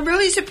is, and I'm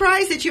really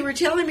surprised that you were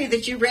telling me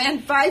that you've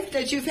had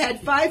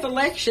 5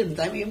 elections.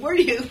 I mean, where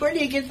do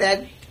you get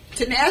that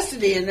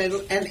tenacity and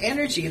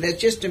energy?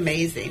 That's just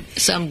amazing.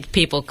 Some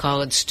people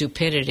call it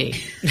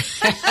stupidity.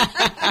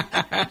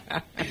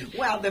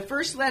 Well, the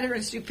first letter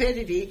in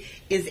stupidity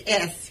is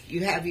S.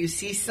 You have your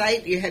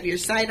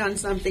sight on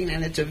something,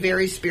 and it's a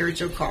very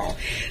spiritual call.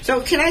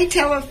 So can I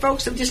tell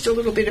folks just a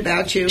little bit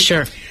about you?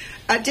 Sure.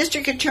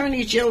 District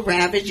Attorney Jill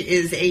Ravitch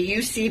is a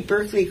UC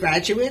Berkeley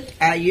graduate,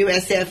 a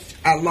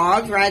USF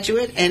law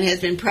graduate, and has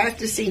been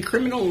practicing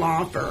criminal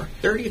law for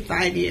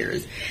 35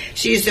 years.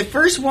 She is the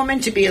first woman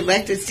to be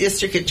elected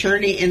district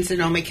attorney in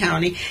Sonoma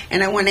County,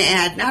 and I want to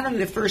add, not only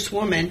the first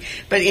woman,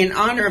 but in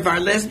honor of our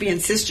lesbian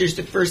sisters,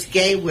 the first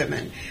gay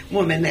woman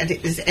that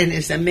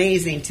is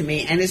amazing to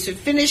me, and is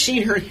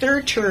finishing her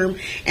 3rd term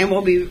and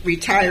will be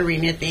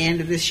retiring at the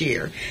end of this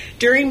year.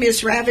 During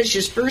Ms.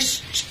 Ravitch's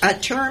first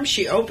term,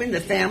 she opened the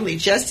Family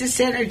Justice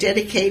Center,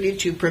 dedicated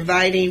to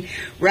providing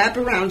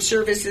wraparound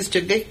services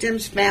to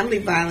victims, family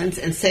violence,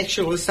 and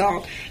sexual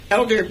assault,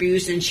 elder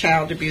abuse, and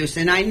child abuse.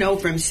 And I know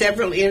from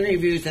several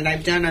interviews that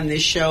I've done on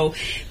this show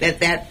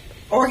that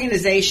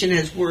organization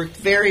has worked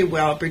very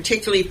well,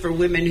 particularly for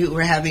women who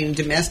are having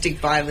domestic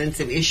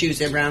violence and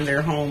issues around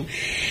their home.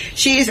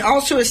 She has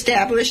also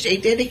established a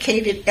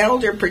dedicated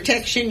elder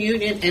protection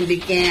unit and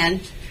began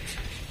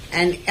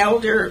an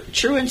elder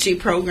truancy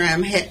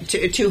program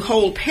to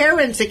hold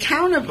parents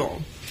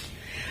accountable.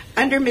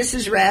 Under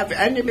Ms.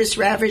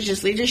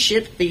 Ravitch's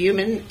leadership, the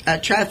Human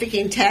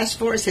Trafficking Task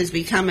Force has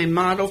become a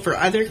model for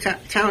other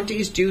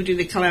counties due to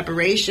the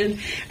collaboration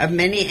of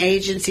many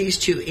agencies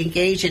to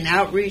engage in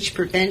outreach,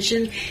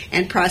 prevention,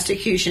 and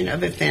prosecution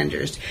of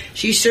offenders.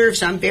 She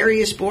serves on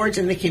various boards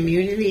in the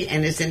community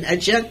and is an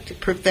adjunct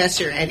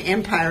professor at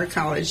Empire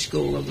College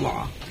School of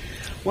Law.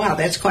 Wow,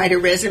 that's quite a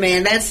resume,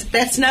 and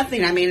that's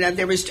nothing. I mean,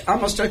 there was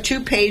almost a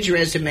 2-page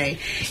resume.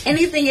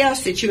 Anything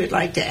else that you would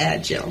like to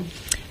add, Jill?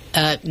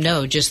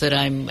 No, just that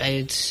I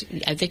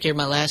think you're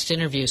my last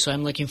interview, so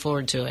I'm looking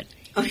forward to it.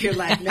 Oh, you're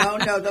like, no,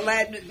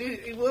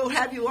 we'll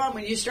have you on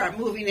when you start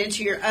moving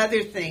into your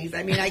other things.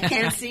 I mean, I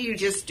can't see you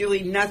just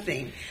doing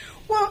nothing.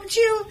 Well,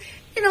 Jill,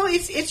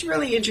 it's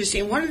really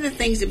interesting. One of the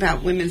things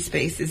about Women's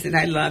Spaces that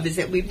I love is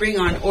that we bring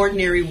on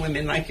ordinary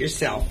women like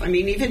yourself. I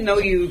mean, even though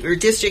you are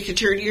district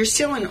attorney, you're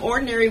still an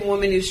ordinary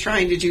woman who's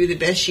trying to do the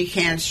best she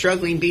can,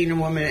 struggling being a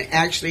woman that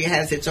actually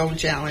has its own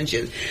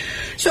challenges.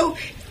 So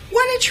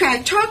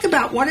talk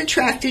about what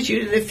attracted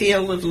you to the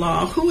field of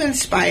law, who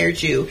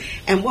inspired you,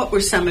 and what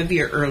were some of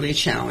your early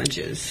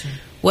challenges?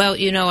 Well,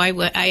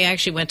 I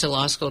actually went to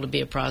law school to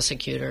be a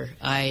prosecutor.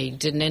 I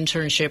did an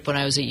internship when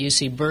I was at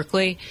UC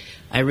Berkeley.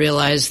 I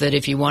realized that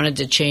if you wanted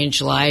to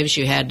change lives,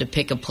 you had to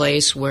pick a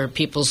place where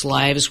people's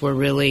lives were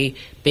really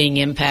being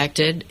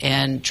impacted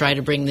and try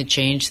to bring the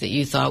change that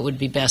you thought would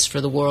be best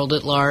for the world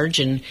at large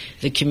and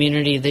the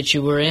community that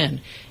you were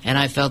in. And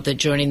I felt that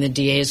joining the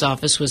DA's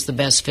office was the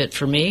best fit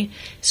for me.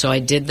 So I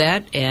did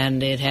that,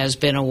 and it has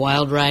been a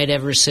wild ride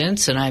ever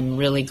since, and I'm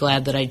really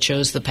glad that I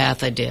chose the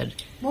path I did.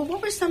 Well,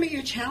 what were some of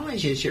your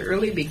challenges, your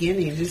early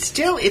beginnings? It's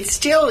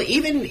still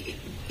even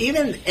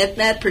at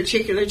that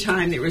particular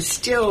time, there was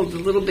still a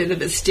little bit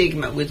of a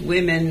stigma with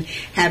women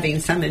having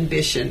some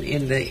ambition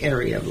in the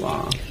area of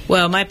law.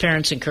 Well, my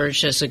parents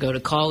encouraged us to go to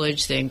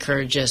college. They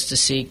encouraged us to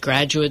seek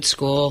graduate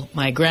school.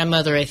 My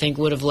grandmother, I think,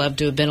 would have loved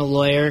to have been a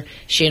lawyer.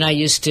 She and I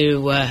used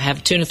to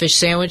have tuna fish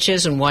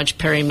sandwiches and watch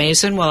Perry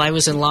Mason while I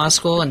was in law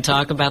school and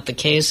talk about the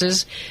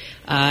cases.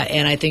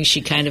 And I think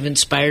she kind of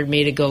inspired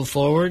me to go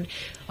forward.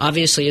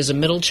 Obviously, as a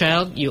middle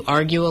child, you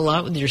argue a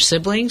lot with your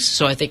siblings,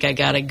 so I think I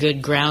got a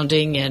good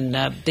grounding in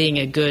being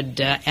a good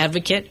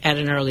advocate at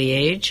an early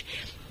age.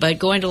 But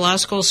going to law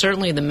school,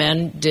 certainly the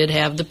men did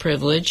have the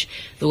privilege.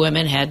 The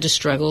women had to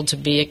struggle to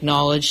be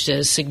acknowledged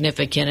as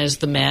significant as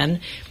the men.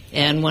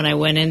 And when I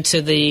went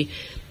into the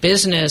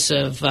business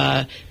of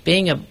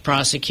being a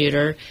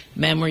prosecutor,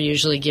 men were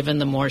usually given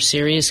the more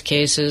serious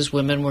cases.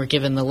 Women were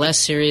given the less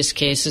serious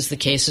cases, the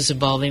cases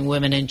involving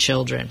women and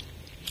children.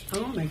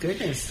 Oh my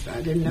goodness!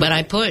 I didn't know. But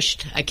I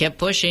pushed. I kept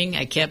pushing.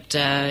 I kept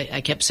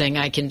saying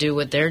I can do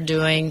what they're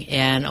doing,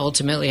 and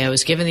ultimately I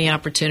was given the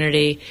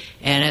opportunity.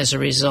 And as a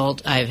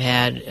result, I've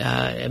had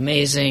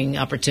amazing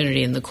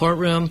opportunity in the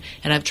courtroom,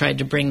 and I've tried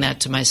to bring that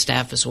to my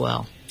staff as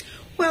well.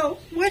 Well,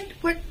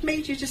 what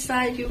made you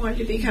decide you wanted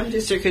to become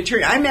district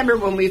attorney? I remember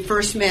when we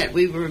first met,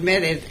 we were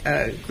met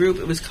at a group,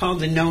 it was called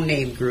the No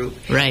Name Group.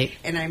 Right.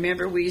 And I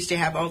remember we used to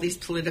have all these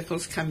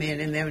politicals come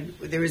in, and then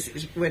there was,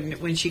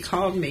 when she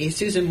called me,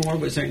 Susan Moore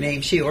was her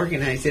name, she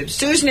organized it.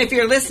 Susan, if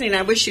you're listening,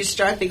 I wish you'd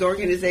start the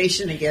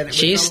organization again.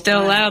 She's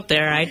still out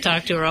there. I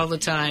talk to her all the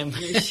time.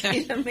 She's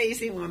an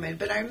amazing woman.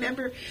 But I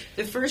remember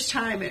the first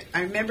time,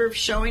 I remember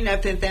showing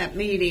up at that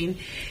meeting,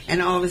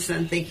 and all of a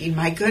sudden thinking,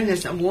 my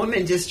goodness, a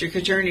woman district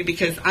attorney,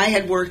 because I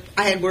had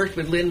worked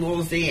with Lynn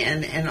Woolsey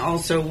and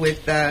also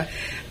with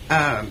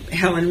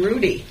Helen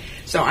Rudy.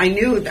 So I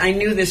knew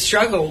the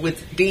struggle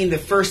with being the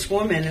first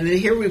woman, and then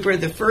here we were,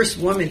 the first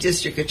woman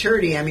district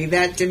attorney. I mean,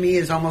 that to me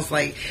is almost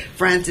like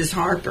Frances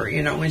Harper,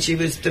 when she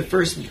was the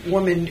first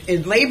woman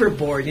in labor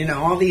board.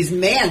 All these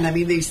men. I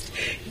mean, these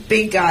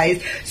big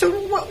guys. So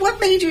what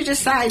made you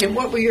decide, and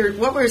what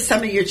were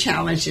some of your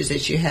challenges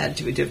that you had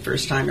to the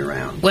first time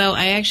around? Well,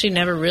 I actually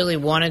never really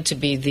wanted to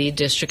be the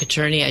district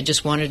attorney. I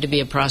just wanted to be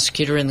a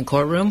prosecutor in the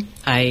courtroom.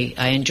 I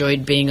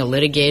enjoyed being a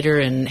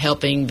litigator and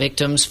helping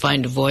victims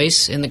find a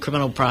voice in the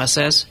criminal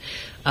process.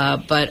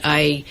 But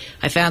I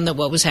found that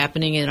what was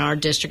happening in our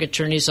district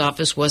attorney's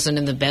office wasn't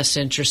in the best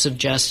interest of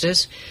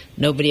justice.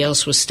 Nobody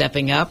else was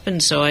stepping up,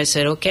 and so I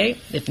said, okay,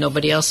 if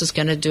nobody else is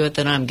going to do it,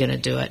 then I'm going to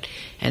do it.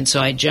 And so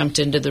I jumped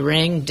into the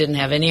ring, didn't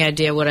have any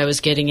idea what I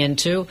was getting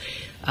into,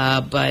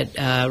 but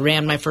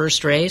ran my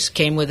first race,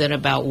 came within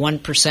about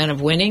 1%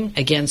 of winning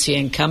against the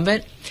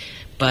incumbent,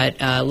 but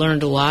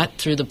learned a lot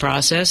through the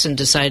process and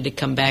decided to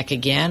come back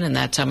again, and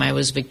that time I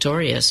was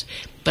victorious.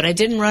 But I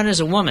didn't run as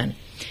a woman.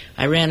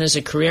 I ran as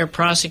a career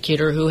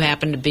prosecutor who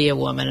happened to be a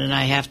woman, and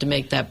I have to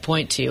make that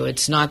point to you.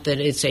 It's not that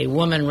it's a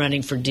woman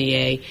running for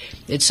DA.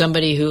 It's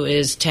somebody who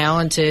is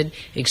talented,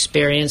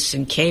 experienced,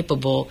 and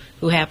capable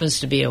who happens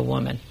to be a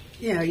woman.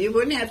 Yeah, you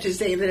wouldn't have to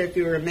say that if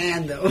you were a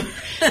man, though.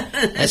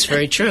 That's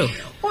very true.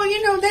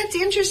 Well, that's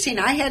interesting.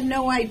 I had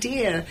no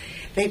idea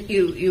that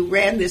you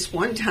ran this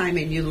one time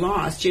and you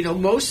lost.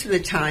 Most of the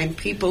time,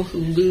 people who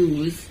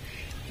lose,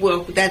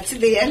 well, that's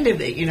the end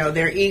of it.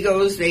 Their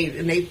egos,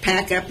 they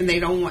pack up and they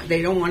don't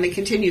want to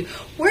continue.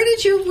 Where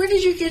did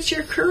you get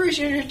your courage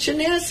and your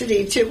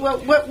tenacity to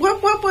what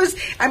was?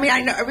 I mean,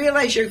 I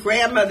realize your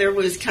grandmother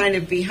was kind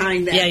of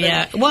behind that.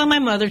 Yeah. Well, my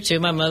mother too.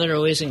 My mother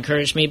always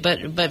encouraged me,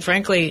 but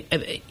frankly,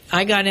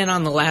 I got in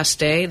on the last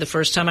day. The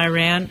first time I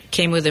ran,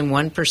 came within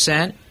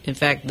 1%. In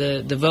fact,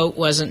 the vote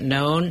wasn't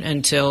known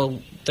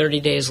until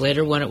 30 days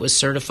later when it was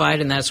certified,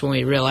 and that's when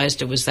we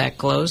realized it was that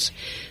close.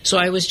 So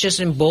I was just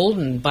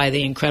emboldened by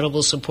the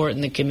incredible support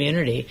in the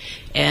community.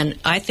 And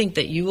I think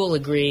that you will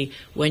agree,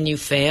 when you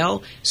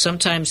fail,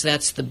 sometimes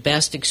that's the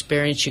best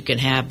experience you can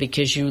have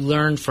because you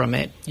learn from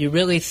it. You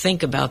really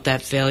think about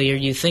that failure.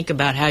 You think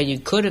about how you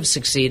could have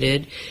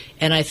succeeded,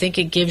 and I think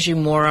it gives you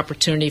more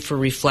opportunity for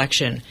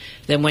reflection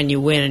than when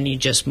you win and you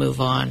just move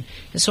on.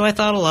 And so I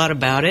thought a lot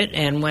about it,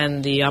 and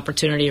when the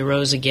opportunity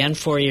arose again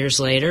 4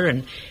 years later,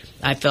 and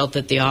I felt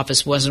that the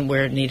office wasn't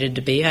where it needed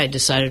to be, I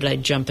decided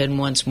I'd jump in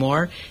once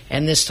more,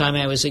 and this time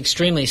I was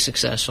extremely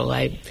successful.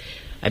 I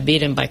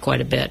beat him by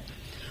quite a bit.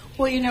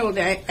 Well,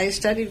 I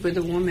studied with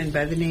a woman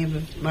by the name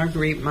of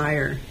Marguerite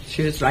Meyer.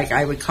 She was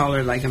I would call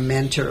her like a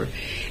mentor.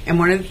 And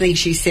one of the things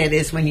she said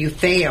is, when you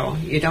fail,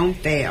 you don't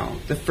fail.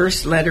 The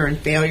first letter in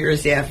failure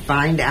is F.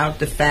 Find out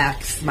the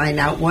facts, find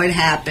out what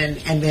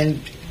happened, and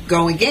then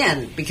go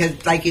again,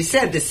 because like you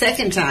said, the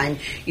second time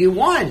you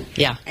won.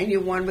 Yeah. And you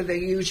won with a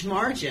huge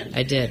margin.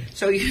 I did.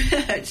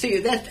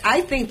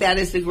 I think that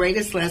is the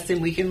greatest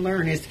lesson we can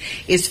learn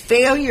is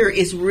failure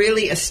is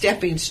really a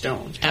stepping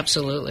stone.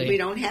 Absolutely. We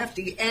don't have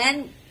to,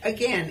 and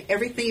again,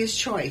 everything is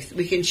choice.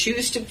 We can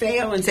choose to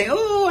fail and say,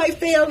 oh, I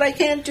failed, I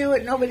can't do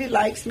it, nobody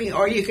likes me.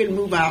 Or you can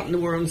move out in the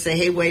world and say,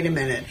 hey, wait a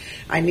minute,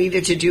 I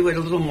needed to do it a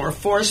little more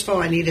forceful,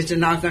 I needed to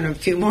knock on a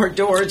few more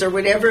doors, or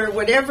whatever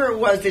it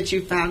was that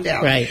you found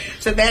out. Right.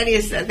 So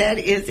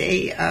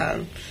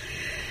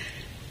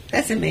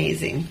that's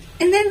amazing.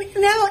 And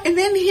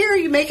then here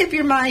you make up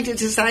your mind to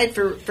decide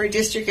for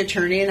district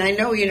attorney. And I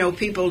know,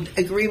 people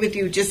agree with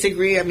you,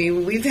 disagree. I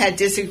mean, we've had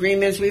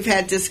disagreements, we've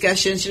had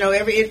discussions.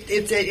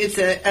 It's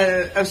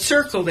a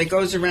circle that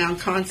goes around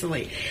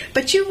constantly.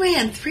 But you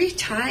ran 3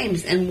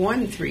 times and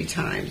won 3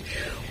 times.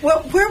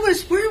 Well, where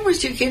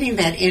was you getting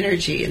that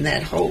energy and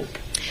that hope?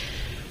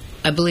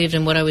 I believed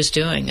in what I was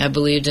doing. I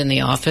believed in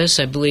the office.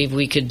 I believed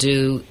we could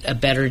do a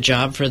better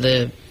job for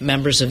the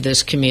members of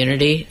this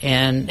community.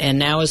 And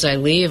now as I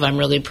leave, I'm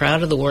really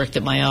proud of the work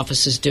that my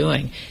office is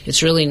doing.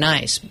 It's really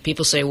nice.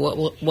 People say,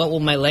 what will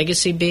my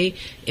legacy be?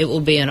 It will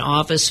be an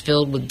office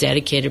filled with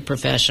dedicated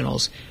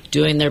professionals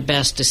doing their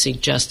best to seek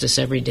justice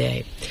every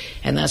day.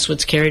 And that's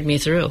what's carried me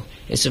through.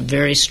 It's a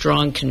very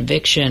strong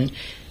conviction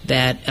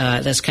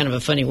that's kind of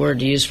a funny word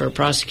to use for a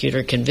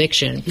prosecutor,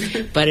 conviction,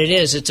 but it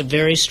is. It's a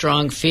very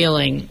strong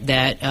feeling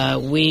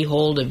that we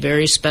hold a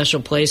very special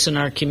place in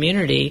our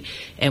community,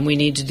 and we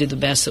need to do the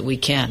best that we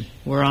can.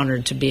 We're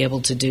honored to be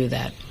able to do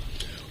that.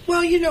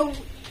 Well,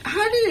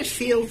 how did it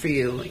feel for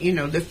you,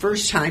 the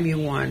first time you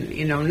won?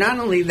 Not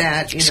only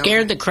that,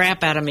 Scared the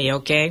crap out of me,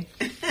 okay?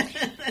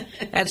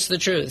 That's the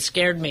truth.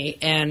 Scared me.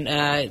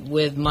 And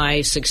with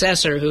my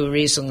successor, who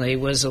recently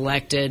was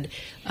elected,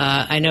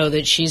 I know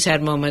that she's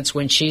had moments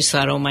when she's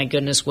thought, oh, my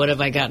goodness, what have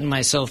I gotten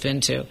myself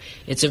into?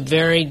 It's a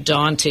very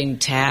daunting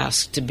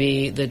task to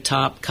be the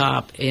top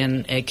cop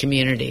in a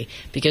community,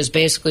 because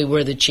basically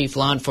we're the chief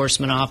law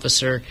enforcement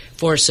officer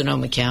for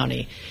Sonoma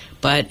County.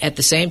 But at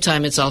the same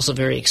time, it's also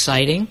very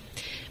exciting.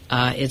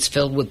 It's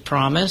filled with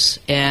promise,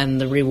 and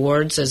the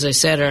rewards, as I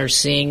said, are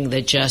seeing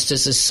that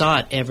justice is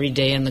sought every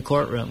day in the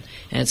courtroom,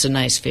 and it's a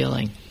nice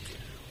feeling.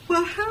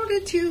 Well, how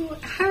did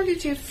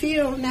you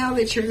feel now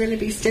that you're going to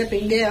be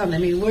stepping down? I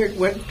mean,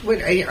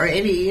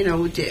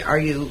 are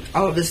you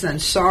all of a sudden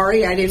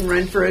sorry I didn't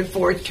run for a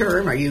 4th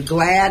term? Are you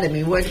glad? I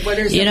mean, what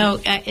is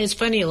it's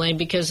funny, Elaine,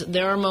 because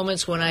there are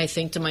moments when I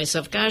think to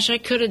myself, gosh, I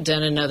could have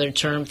done another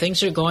term.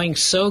 Things are going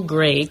so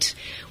great.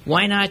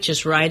 Why not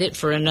just ride it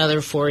for another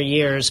 4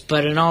 years?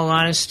 But in all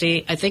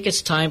honesty, I think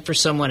it's time for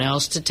someone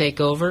else to take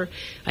over.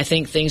 I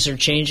think things are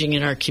changing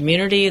in our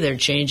community. They're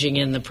changing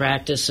in the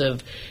practice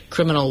of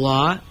criminal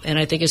law. And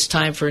I think it's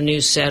time for a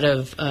new set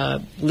of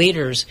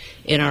leaders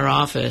in our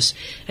office.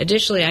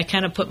 Additionally, I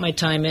kind of put my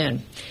time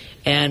in.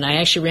 And I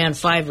actually ran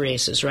 5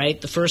 races, right?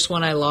 The first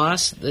one I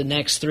lost. The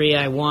next 3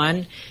 I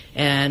won.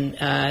 And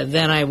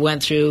then I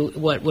went through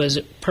what was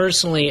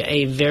personally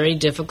a very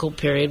difficult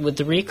period with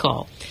the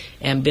recall.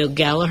 And Bill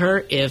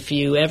Gallagher, if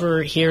you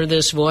ever hear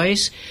this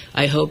voice,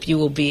 I hope you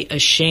will be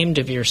ashamed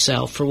of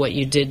yourself for what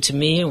you did to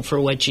me and for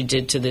what you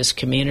did to this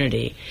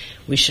community.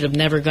 We should have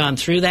never gone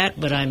through that,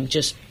 but I'm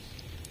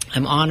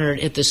honored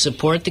at the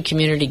support the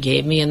community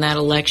gave me in that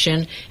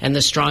election and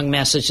the strong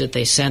message that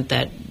they sent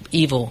that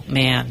evil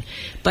man.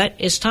 But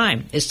it's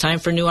time. It's time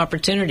for new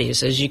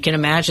opportunities. As you can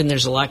imagine,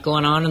 there's a lot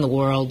going on in the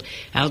world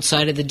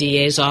outside of the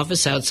DA's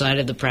office, outside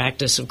of the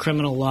practice of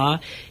criminal law,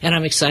 and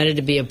I'm excited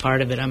to be a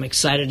part of it. I'm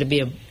excited to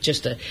be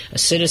just a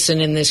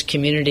citizen in this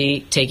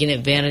community, taking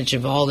advantage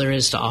of all there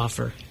is to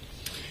offer.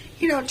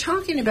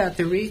 Talking about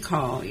the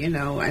recall,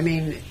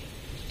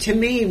 to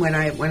me, when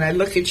I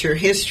look at your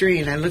history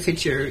and I look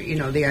at your,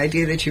 the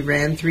idea that you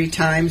ran 3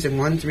 times and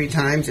won 3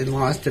 times and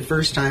lost the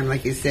first time,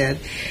 like you said,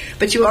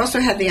 but you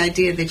also had the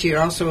idea that you're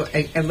also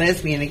a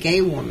lesbian, a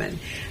gay woman.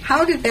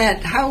 How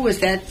was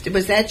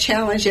that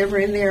challenge ever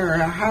in there, or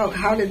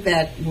how did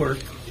that work?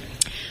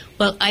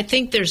 Well, I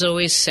think there's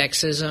always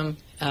sexism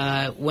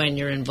when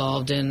you're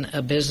involved in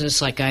a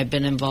business like I've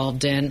been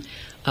involved in.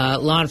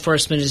 Law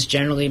enforcement is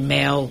generally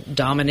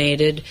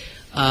male-dominated.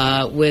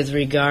 With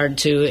regard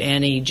to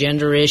any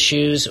gender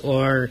issues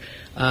or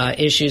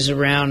issues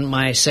around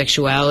my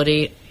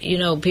sexuality,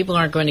 people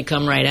aren't going to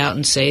come right out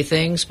and say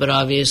things, but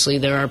obviously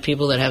there are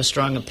people that have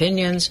strong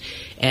opinions,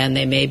 and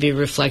they may be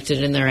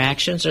reflected in their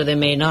actions or they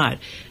may not.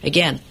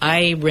 Again,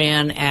 I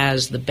ran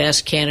as the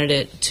best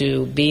candidate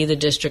to be the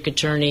district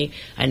attorney.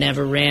 I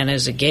never ran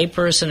as a gay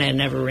person. I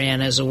never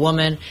ran as a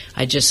woman.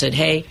 I just said,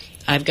 hey,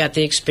 I've got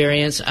the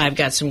experience. I've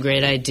got some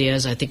great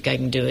ideas. I think I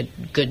can do a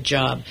good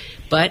job.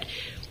 But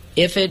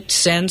if it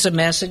sends a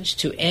message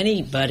to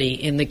anybody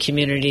in the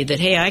community that,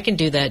 hey, I can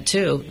do that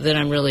too, then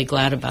I'm really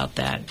glad about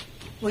that.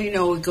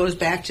 Well, it goes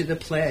back to the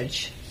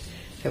pledge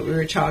that we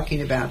were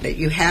talking about, that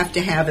you have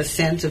to have a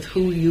sense of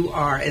who you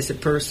are as a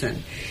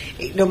person,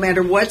 no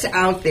matter what's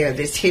out there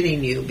that's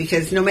hitting you,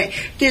 because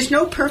there's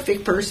no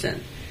perfect person.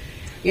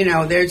 You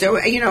know,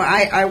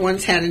 I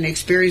once had an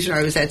experience when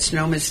I was at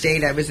Sonoma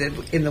State. I was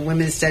in the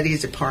Women's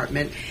Studies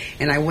department,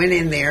 and I went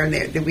in there,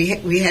 and we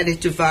had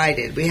it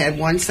divided. We had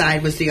one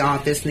side was the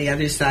office, and the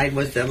other side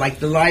was the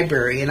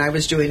library, and I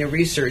was doing a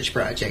research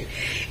project.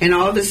 And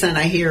all of a sudden,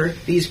 I hear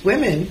these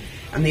women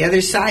on the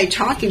other side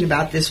talking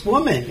about this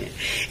woman,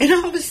 and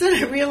all of a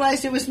sudden, I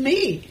realized it was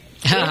me.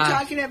 They were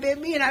talking about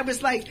me, and I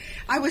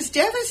was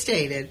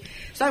devastated.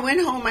 So I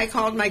went home, I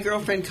called my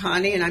girlfriend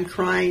Connie, and I'm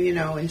crying, you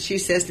know, and she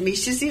says to me,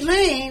 she says,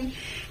 Elaine,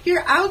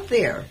 you're out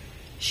there.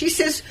 She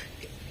says,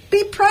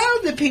 be proud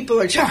that people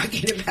are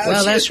talking about you.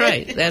 Well, that's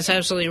right. That's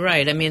absolutely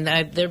right. I mean,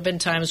 there have been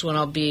times when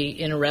I'll be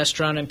in a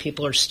restaurant and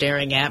people are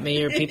staring at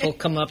me, or people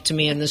come up to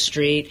me in the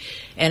street,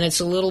 and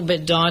it's a little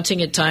bit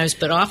daunting at times,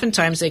 but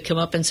oftentimes they come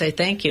up and say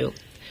thank you.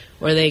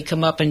 Or they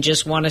come up and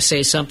just want to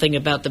say something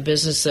about the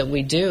business that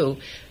we do.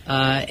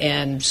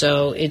 And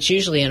so it's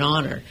usually an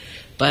honor.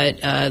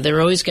 But there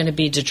are always going to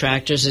be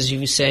detractors, as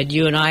you said.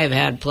 You and I have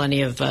had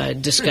plenty of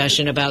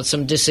discussion about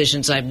some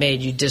decisions I've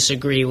made you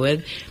disagree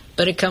with.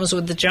 But it comes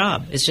with the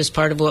job. It's just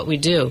part of what we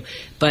do.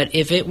 But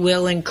if it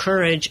will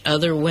encourage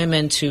other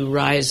women to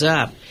rise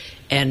up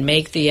and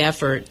make the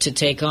effort to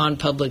take on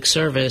public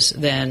service,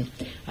 then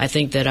I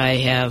think that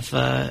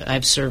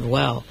I've served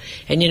well.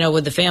 And, you know,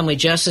 with the Family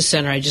Justice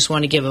Center, I just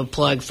want to give a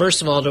plug,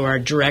 first of all, to our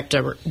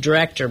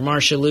director,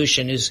 Marcia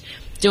Lucian, who's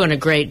doing a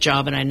great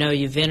job, and I know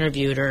you've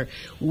interviewed her.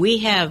 We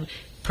have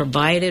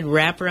provided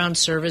wraparound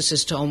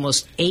services to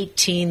almost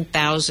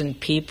 18,000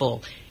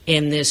 people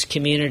in this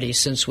community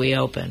since we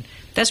opened.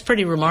 That's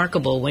pretty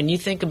remarkable. When you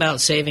think about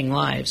saving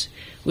lives,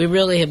 we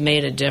really have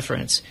made a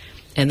difference.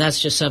 And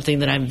that's just something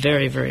that I'm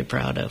very, very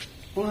proud of.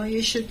 Well,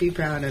 you should be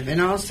proud of.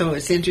 And also,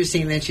 it's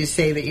interesting that you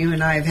say that you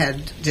and I have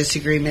had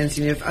disagreements,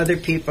 and if other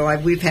people,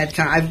 I've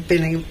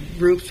been in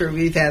groups where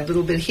we've had a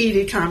little bit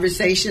heated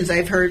conversations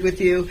I've heard with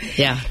you.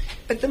 Yeah.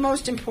 But the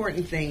most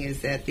important thing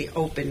is that the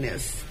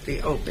openness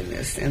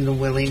and the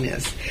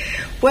willingness.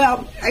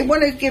 Well, I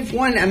want to give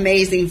one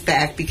amazing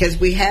fact, because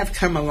we have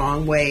come a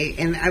long way.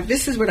 And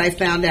this is what I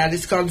found out.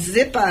 It's called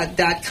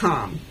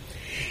Zippa.com.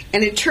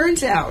 And it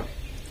turns out,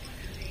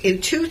 in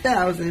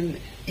 2000,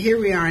 here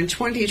we are in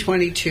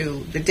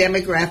 2022, the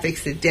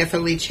demographics that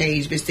definitely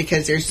changed is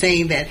because they're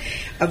saying that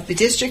of the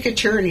district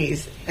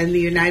attorneys in the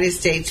United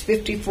States,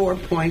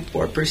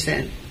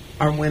 54.4%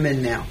 are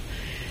women now.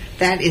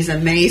 That is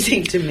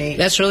amazing to me.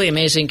 That's really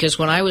amazing, because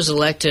when I was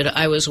elected,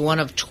 I was one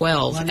of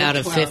 12 out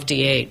of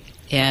 58.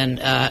 And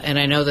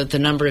I know that the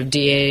number of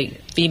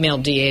female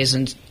DAs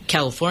in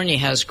California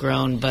has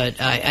grown,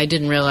 but I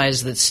didn't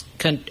realize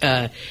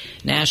that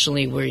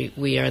nationally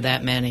we are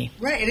that many.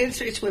 Right, and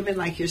it's women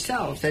like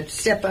yourselves that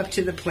step up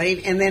to the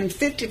plate, and then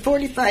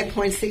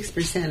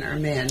 45.6% are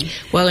men.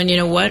 Well, and you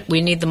know what?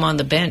 We need them on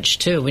the bench,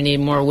 too. We need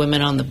more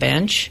women on the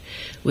bench.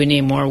 We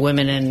need more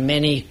women in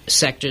many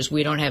sectors.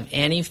 We don't have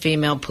any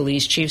female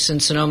police chiefs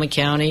in Sonoma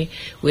County.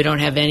 We don't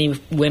have any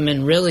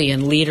women really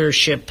in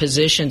leadership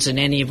positions in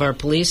any of our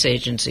police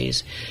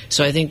agencies.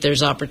 So I think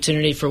there's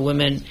opportunity for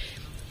women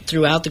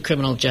throughout the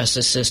criminal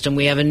justice system.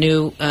 We have a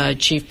new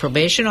chief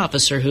probation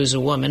officer who's a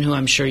woman, who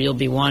I'm sure you'll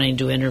be wanting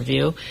to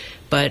interview.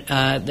 But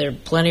there are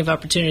plenty of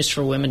opportunities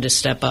for women to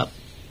step up.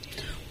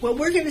 Well,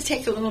 we're going to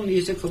take a little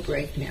musical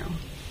break now.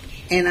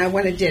 And I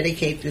want to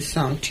dedicate this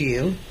song to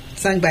you,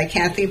 sung by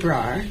Kathy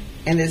Brar.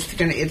 And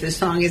the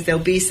song is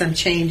There'll Be Some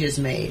Changes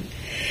Made.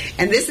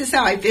 And this is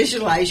how I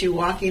visualize you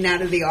walking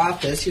out of the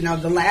office. You know,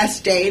 the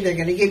last day, they're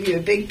going to give you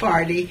a big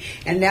party,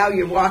 and now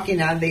you're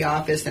walking out of the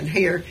office, and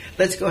here,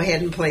 let's go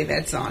ahead and play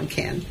that song,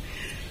 Ken.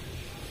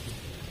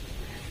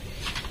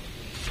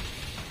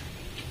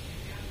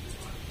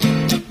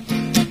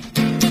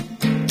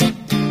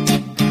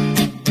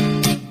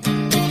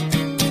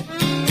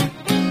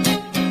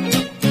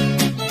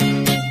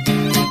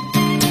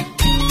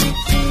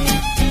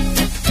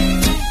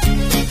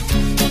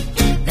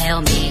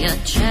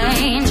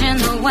 Change in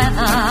the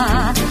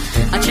weather,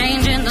 a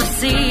change in the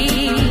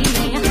sea.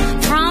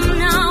 From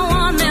now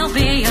on there'll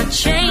be a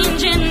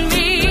change in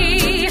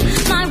me.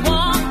 My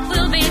walk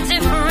will be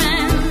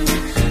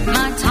different,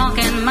 my talk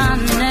and my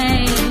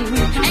name.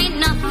 Ain't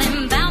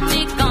nothing about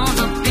me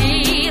gonna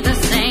be the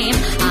same.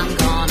 I'm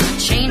gonna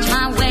change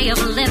my way of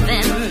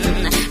living,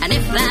 and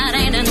if that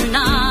ain't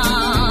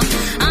enough,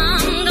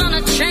 I'm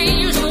gonna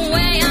change the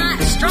way I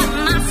strut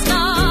my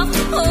stuff.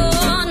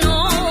 Oh,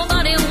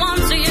 nobody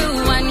wants you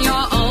when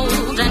you're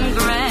old and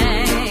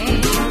gray.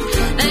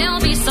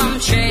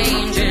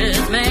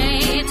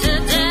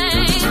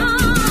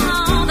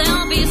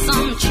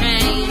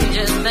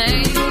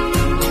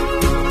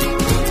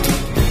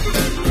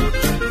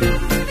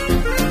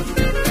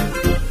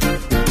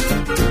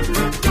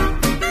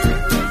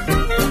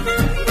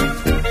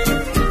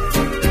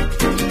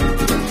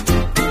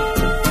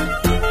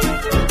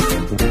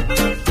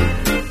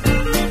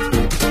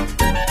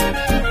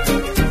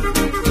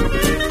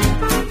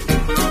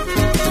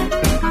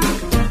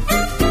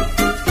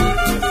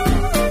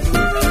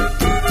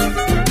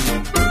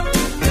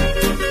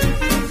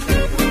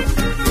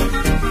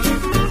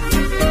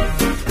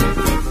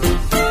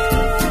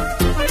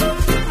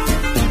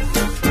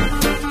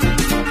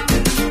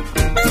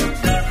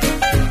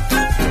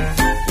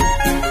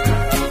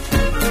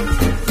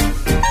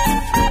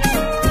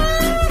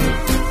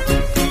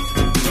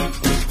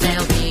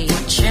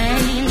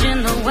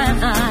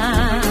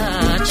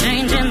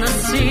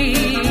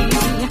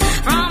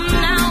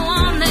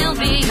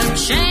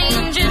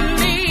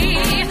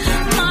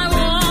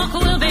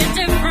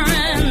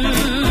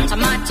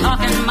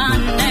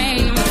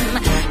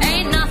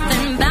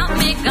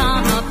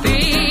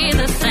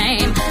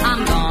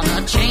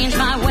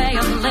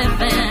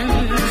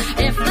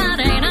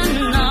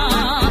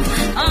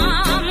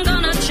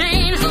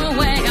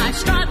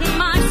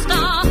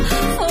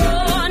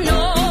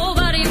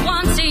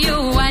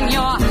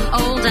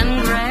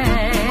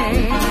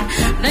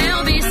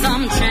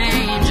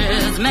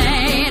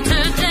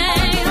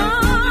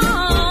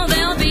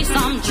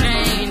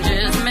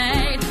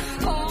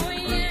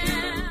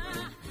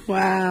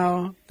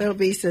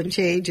 be some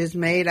changes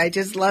made. I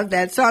just love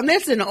that song.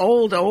 That's an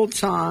old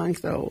song,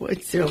 so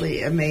it's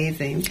really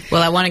amazing.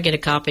 Well, I want to get a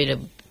copy to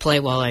play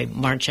while I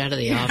march out of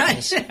the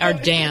office, or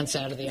dance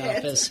out of the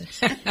office.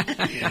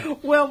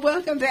 Well,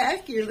 welcome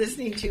back. You're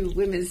listening to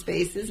Women's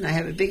Spaces, and I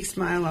have a big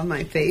smile on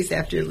my face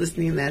after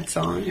listening to that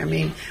song. I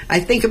mean, I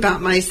think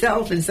about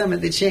myself and some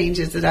of the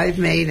changes that I've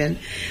made, and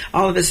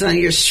all of a sudden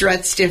your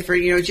strut's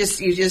different. You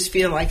just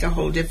feel like a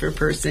whole different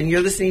person.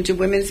 You're listening to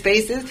Women's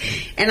Spaces,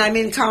 and I'm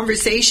in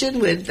conversation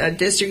with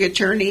District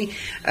Attorney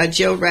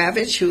Jill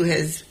Ravitch, who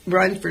has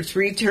run for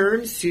 3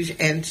 terms,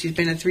 and she's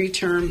been a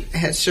 3-term,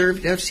 has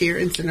served us here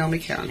in Sonoma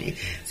County.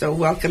 So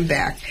welcome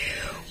back.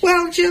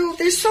 Well, Jill,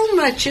 there's so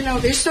much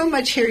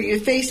here. You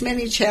face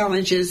many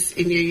challenges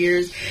in your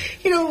years.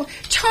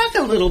 Talk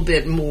a little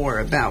bit more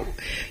about,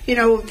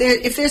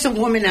 if there's a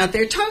woman out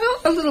there, talk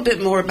a little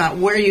bit more about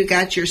where you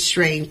got your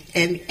strength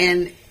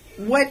and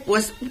what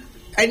was,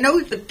 I know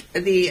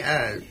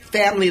the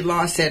Family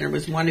Law Center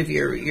was one of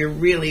your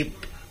really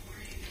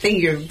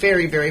thing you're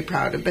very, very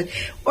proud of, but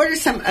what are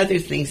some other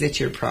things that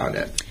you're proud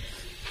of?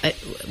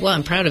 Well,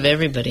 I'm proud of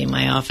everybody in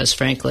my office,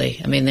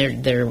 frankly. I mean,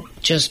 they're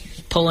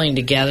just pulling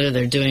together.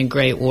 They're doing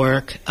great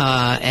work.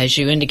 As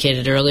you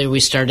indicated earlier, we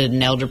started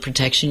an elder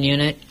protection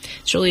unit.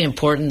 It's really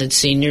important that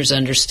seniors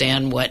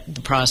understand what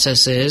the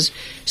process is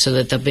so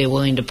that they'll be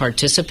willing to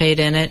participate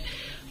in it.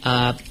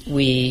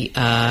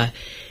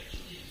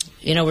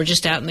 We're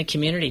just out in the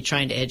community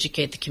trying to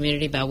educate the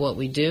community about what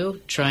we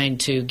do, trying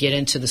to get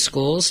into the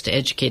schools to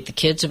educate the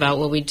kids about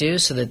what we do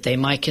so that they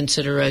might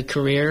consider a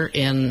career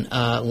in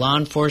law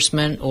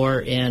enforcement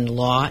or in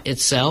law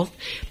itself.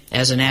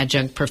 As an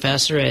adjunct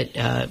professor at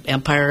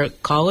Empire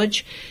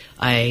College,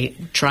 I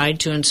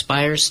tried to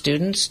inspire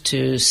students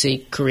to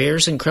seek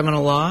careers in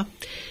criminal law.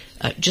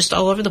 Just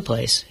all over the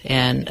place.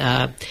 And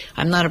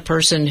I'm not a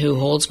person who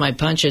holds my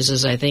punches,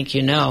 as I think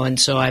you know, and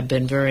so I've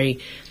been very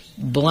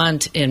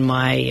blunt in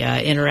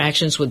my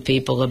interactions with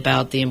people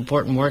about the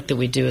important work that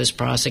we do as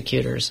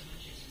prosecutors.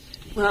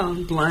 Well,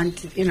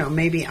 blunt,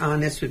 maybe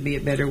honest would be a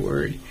better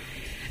word.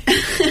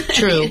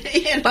 True,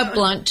 but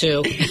blunt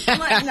too.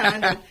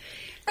 No.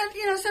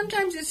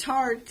 Sometimes it's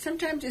hard.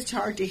 Sometimes it's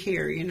hard to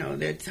hear.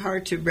 That it's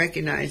hard to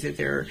recognize that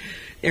there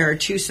are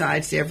 2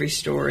 sides to every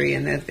story,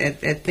 and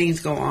that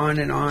things go on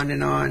and on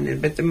and on.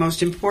 But the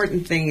most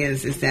important thing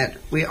is that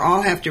we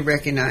all have to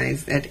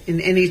recognize that in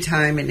any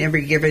time, in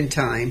every given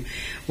time,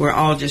 we're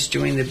all just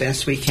doing the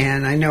best we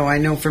can. I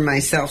know for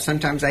myself,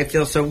 sometimes I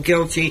feel so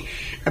guilty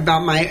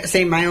about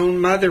my own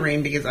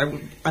mothering, because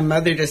I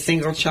mothered a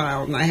single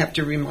child, and I have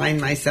to remind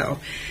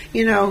myself,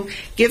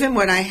 given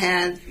what I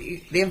had,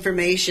 the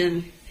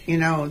information,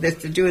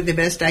 that's to do the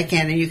best I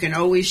can, and you can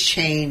always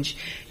change.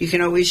 You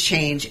can always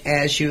change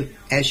as you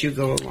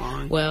go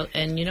along. Well,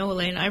 and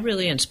Elaine, I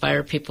really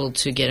inspire people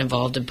to get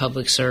involved in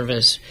public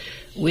service.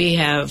 We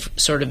have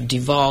sort of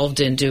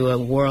devolved into a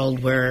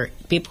world where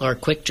people are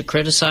quick to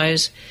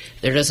criticize.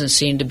 There doesn't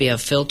seem to be a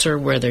filter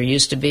where there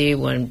used to be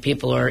when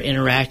people are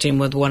interacting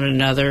with one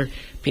another.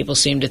 People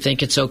seem to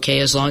think it's okay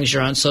as long as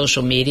you're on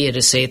social media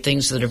to say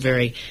things that are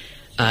very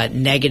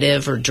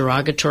negative or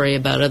derogatory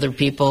about other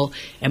people.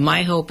 And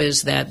my hope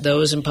is that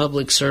those in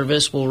public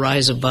service will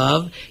rise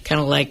above,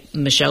 kind of like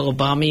Michelle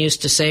Obama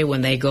used to say,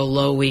 when they go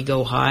low, we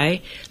go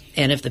high.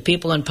 And if the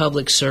people in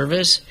public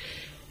service,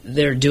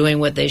 they're doing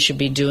what they should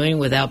be doing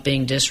without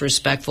being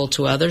disrespectful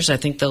to others, I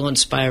think they'll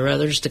inspire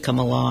others to come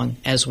along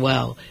as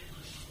well.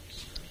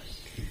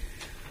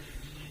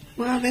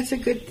 Well, that's a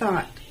good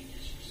thought.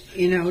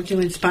 To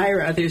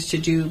inspire others to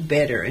do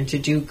better and to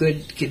do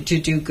good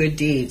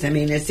deeds. I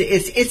mean,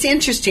 it's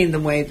interesting the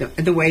way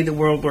the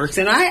world works,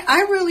 and I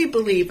really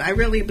believe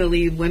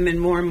women,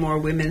 more and more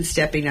women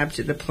stepping up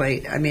to the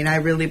plate. I mean, I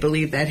really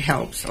believe that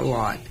helps a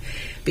lot,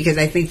 because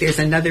I think there's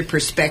another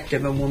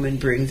perspective a woman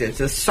brings. It's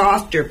a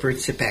softer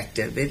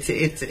perspective.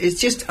 It's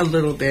just a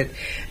little bit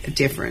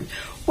different.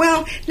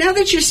 Well, now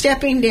that you're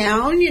stepping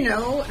down,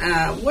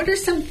 what are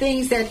some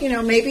things that,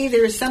 maybe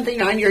there's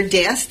something on your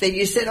desk that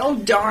you said, oh,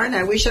 darn,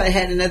 I wish I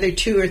had another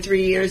 2 or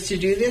 3 years to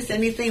do this,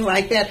 anything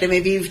like that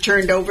maybe you've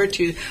turned over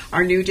to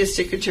our new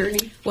district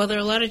attorney? Well, there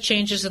are a lot of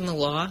changes in the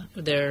law.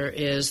 There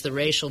is the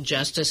Racial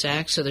Justice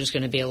Act, so there's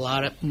going to be a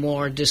lot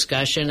more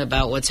discussion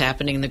about what's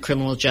happening in the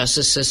criminal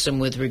justice system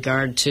with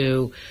regard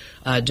to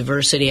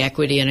diversity,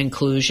 equity, and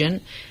inclusion,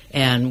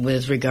 and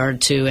with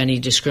regard to any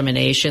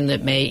discrimination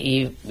that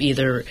may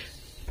either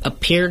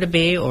appear to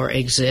be or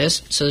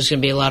exist. So there's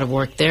going to be a lot of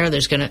work there.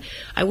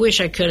 I wish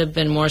I could have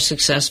been more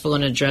successful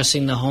in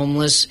addressing the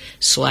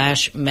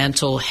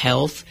homeless/mental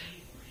health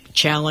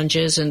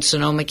challenges in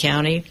Sonoma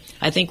County.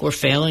 I think we're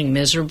failing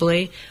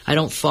miserably. I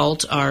don't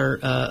fault our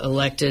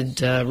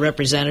elected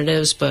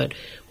representatives, but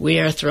we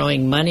are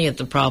throwing money at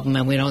the problem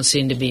and we don't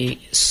seem to be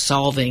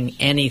solving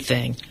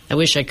anything. I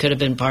wish I could have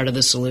been part of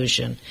the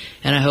solution.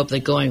 And I hope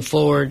that going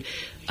forward,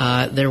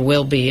 there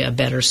will be a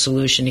better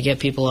solution to get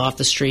people off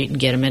the street and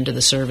get them into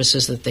the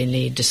services that they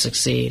need to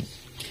succeed.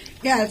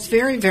 Yeah, it's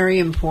very, very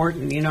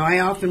important. I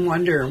often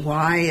wonder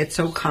why it's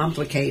so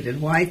complicated,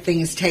 why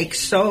things take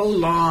so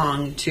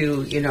long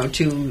to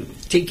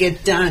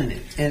get done,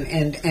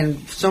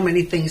 and so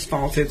many things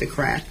fall through the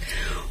crack.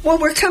 Well,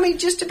 we're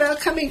just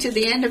about coming to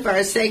the end of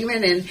our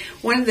segment, and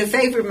one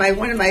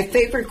of my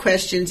favorite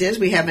questions is,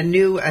 we have a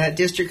new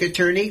district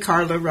attorney,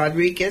 Carla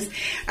Rodriguez.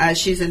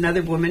 She's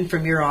another woman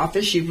from your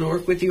office. She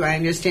worked with you, I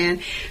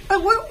understand.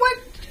 But what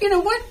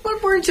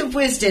words of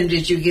wisdom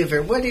did you give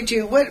her?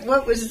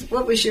 What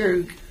was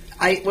your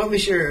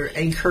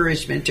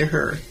encouragement to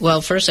her?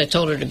 Well, first I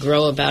told her to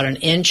grow about an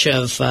inch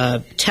of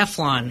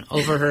Teflon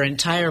over her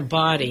entire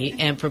body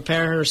and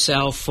prepare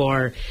herself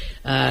for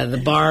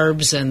the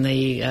barbs and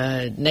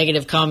the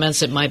negative comments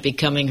that might be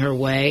coming her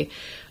way.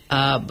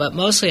 But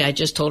mostly I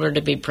just told her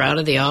to be proud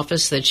of the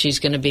office that she's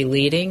going to be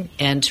leading,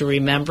 and to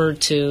remember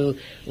to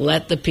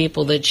let the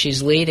people that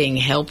she's leading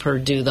help her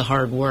do the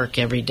hard work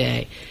every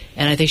day.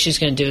 And I think she's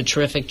going to do a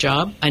terrific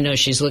job. I know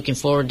she's looking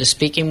forward to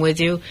speaking with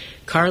you.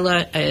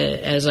 Carla,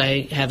 as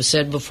I have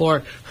said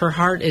before, her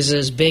heart is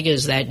as big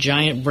as that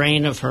giant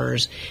brain of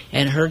hers,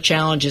 and her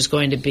challenge is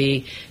going to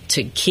be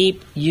to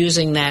keep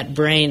using that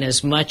brain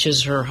as much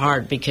as her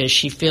heart, because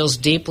she feels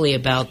deeply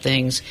about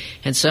things,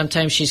 and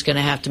sometimes she's going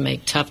to have to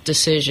make tough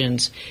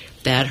decisions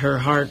that her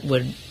heart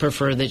would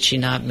prefer that she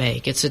not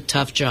make. It's a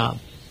tough job.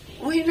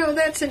 Well,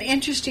 that's an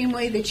interesting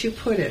way that you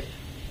put it.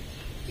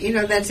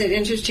 That's an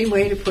interesting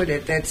way to put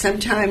it, that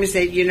sometimes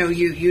that, you know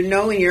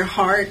in your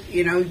heart,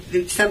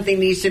 that something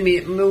needs to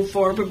move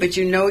forward, but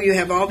you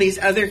have all these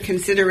other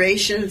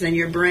considerations in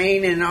your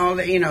brain and all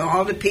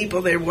the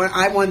people that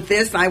I want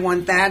this, I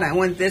want that, I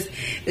want this,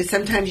 that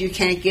sometimes you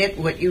can't get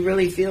what you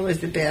really feel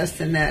is the best,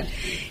 and that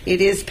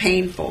it is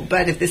painful.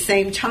 But at the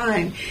same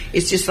time,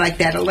 it's just like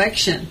that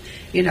election.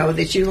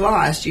 That you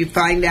lost. You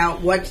find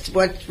out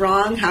what's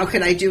wrong, how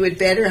could I do it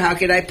better, how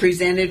could I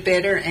present it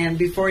better, and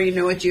before you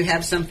know it, you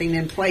have something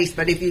in place.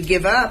 But if you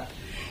give up,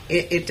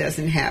 it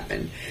doesn't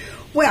happen.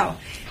 Well,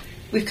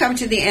 we've come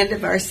to the end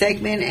of our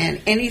segment,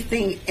 and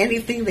anything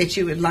that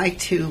you would like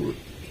to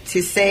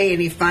say,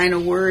 any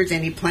final words,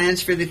 any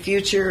plans for the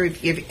future,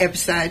 if you have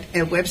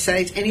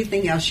websites,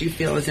 anything else you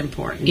feel is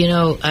important?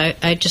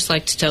 I'd just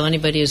like to tell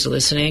anybody who's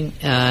listening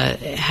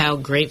how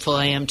grateful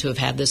I am to have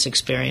had this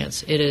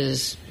experience. It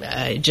has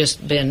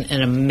just been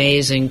an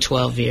amazing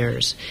 12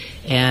 years,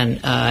 and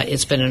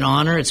it's been an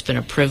honor, it's been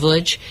a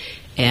privilege,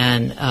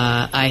 and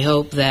I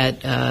hope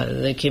that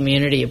the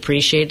community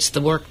appreciates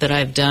the work that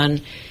I've done.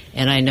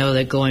 And I know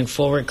that going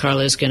forward,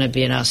 Carla is going to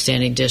be an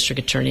outstanding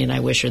district attorney, and I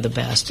wish her the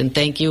best. And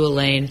thank you,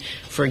 Elaine,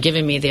 for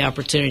giving me the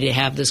opportunity to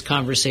have this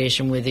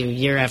conversation with you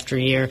year after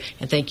year.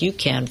 And thank you,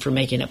 Ken, for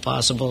making it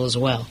possible as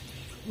well.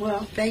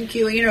 Well, thank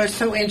you. It's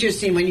so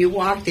interesting. When you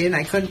walked in,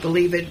 I couldn't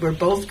believe it. We're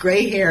both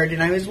gray-haired,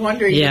 and I was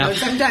wondering,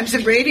 sometimes a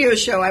radio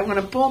show, I want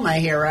to pull my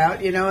hair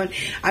out, and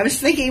I was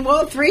thinking,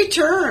 3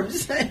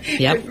 terms. Yep.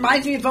 It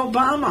reminds me of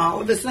Obama.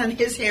 All of a sudden,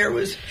 his hair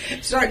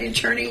started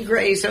turning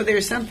gray, so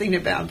there's something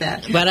about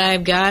that. But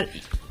I've got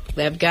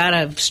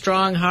a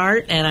strong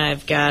heart, and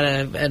I've got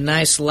a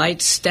nice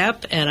light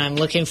step, and I'm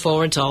looking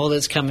forward to all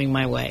that's coming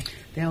my way.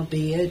 There'll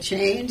be a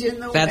change in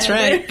the That's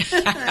weather.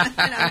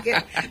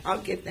 Right.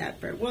 I'll get that.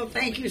 Well,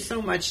 thank you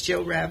so much,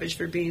 Jill Ravitch,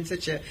 for being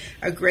such a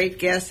great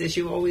guest, as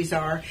you always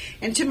are.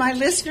 And to my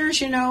listeners,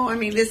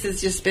 this has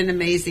just been an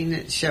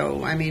amazing show.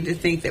 To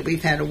think that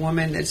we've had a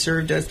woman that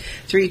served us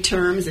 3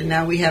 terms, and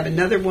now we have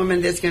another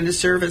woman that's going to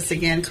serve us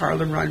again,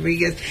 Carla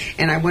Rodriguez,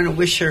 and I want to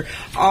wish her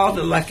all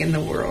the luck in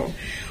the world.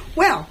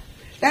 Well,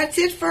 that's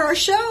it for our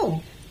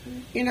show.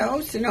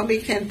 Sonoma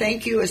can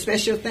thank you. A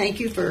special thank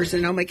you for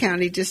Sonoma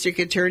County District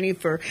Attorney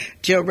for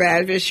Jill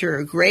Ravitch for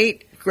a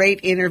great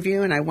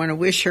interview, and I want to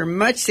wish her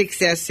much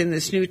success in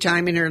this new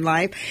time in her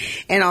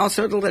life, and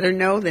also to let her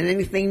know that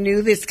anything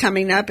new that's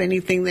coming up, any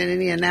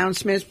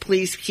announcements,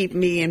 please keep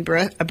me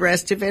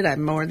abreast of it.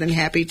 I'm more than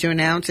happy to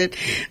announce it.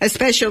 A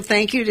special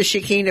thank you to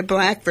Shekeyna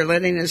Black for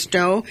letting us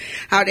know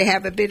how to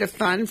have a bit of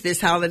fun this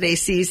holiday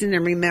season.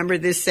 And remember,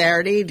 this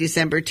Saturday,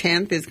 December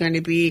 10th, is going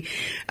to be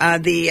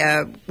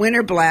the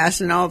Winterblast,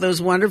 and all those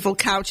wonderful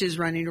couches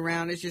running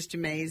around. It's just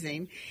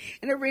amazing.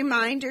 And a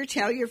reminder,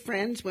 tell your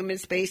friends,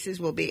 Women's Spaces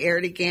will be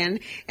aired again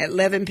at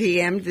 11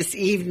 p.m. this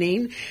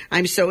evening.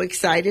 I'm so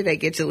excited I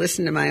get to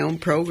listen to my own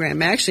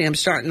program. Actually, I'm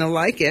starting to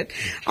like it.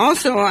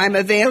 Also, I'm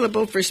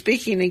available for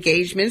speaking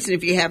engagements, and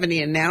if you have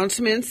any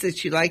announcements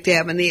that you'd like to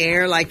have in the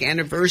air, like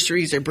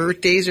anniversaries or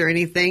birthdays or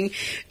anything,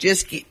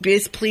 just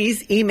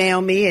please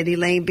email me at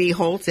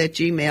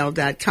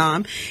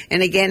elainebholtz@gmail.com.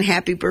 And again,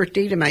 happy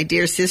birthday to my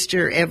dear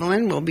sister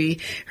Evelyn.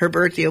 Her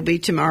birthday will be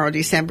tomorrow,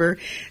 December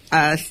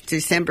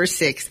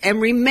 6th.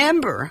 And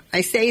remember,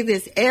 I say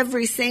this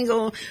every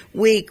single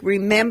week,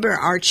 remember,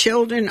 our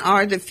children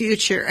are the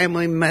future, and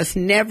we must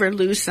never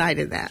lose sight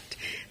of that.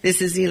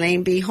 This is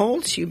Elaine B.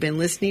 Holtz. You've been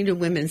listening to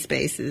Women's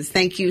Spaces.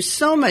 Thank you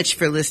so much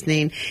for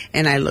listening,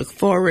 and I look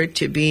forward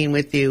to being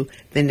with you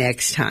the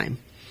next time.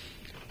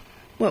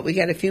 We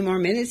got a few more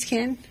minutes,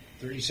 Ken?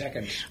 30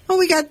 seconds. Oh,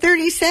 we got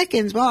 30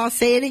 seconds. Well, I'll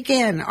say it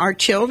again. Our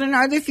children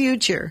are the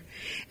future,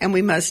 and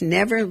we must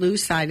never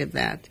lose sight of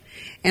that.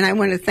 And I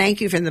want to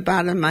thank you from the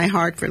bottom of my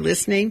heart for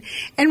listening.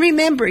 And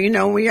remember, when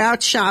you're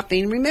out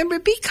shopping, remember,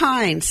 be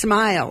kind,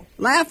 smile,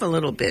 laugh a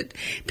little bit.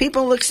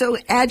 People look so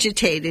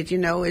agitated,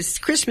 it's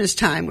Christmas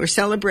time. We're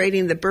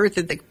celebrating the birth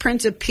of the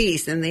Prince of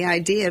Peace and the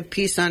idea of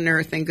peace on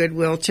earth and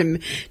goodwill to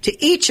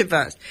each of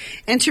us.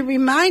 And to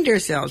remind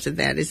ourselves of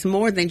that is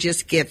more than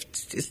just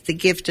gifts. It's the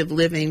gift of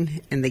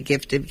living and the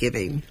gift of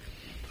giving.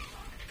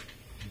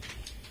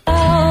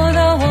 Oh,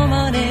 the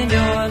woman in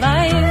your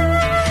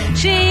life,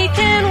 she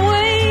can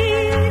wait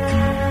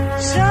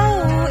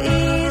so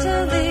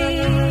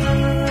easily.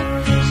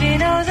 She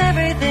knows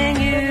everything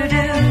you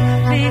do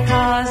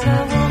because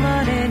the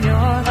woman in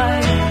your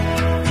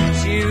life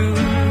is you.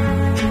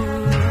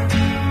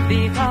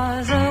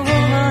 Because the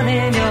woman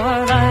in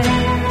your life,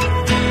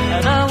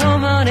 the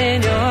woman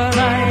in your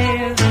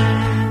life,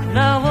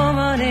 the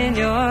woman in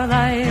your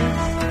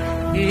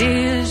life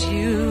is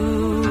you.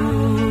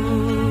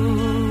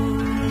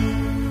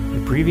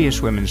 The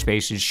previous Women's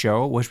Faces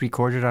show was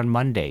recorded on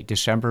Monday,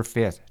 December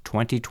 5th,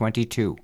 2022.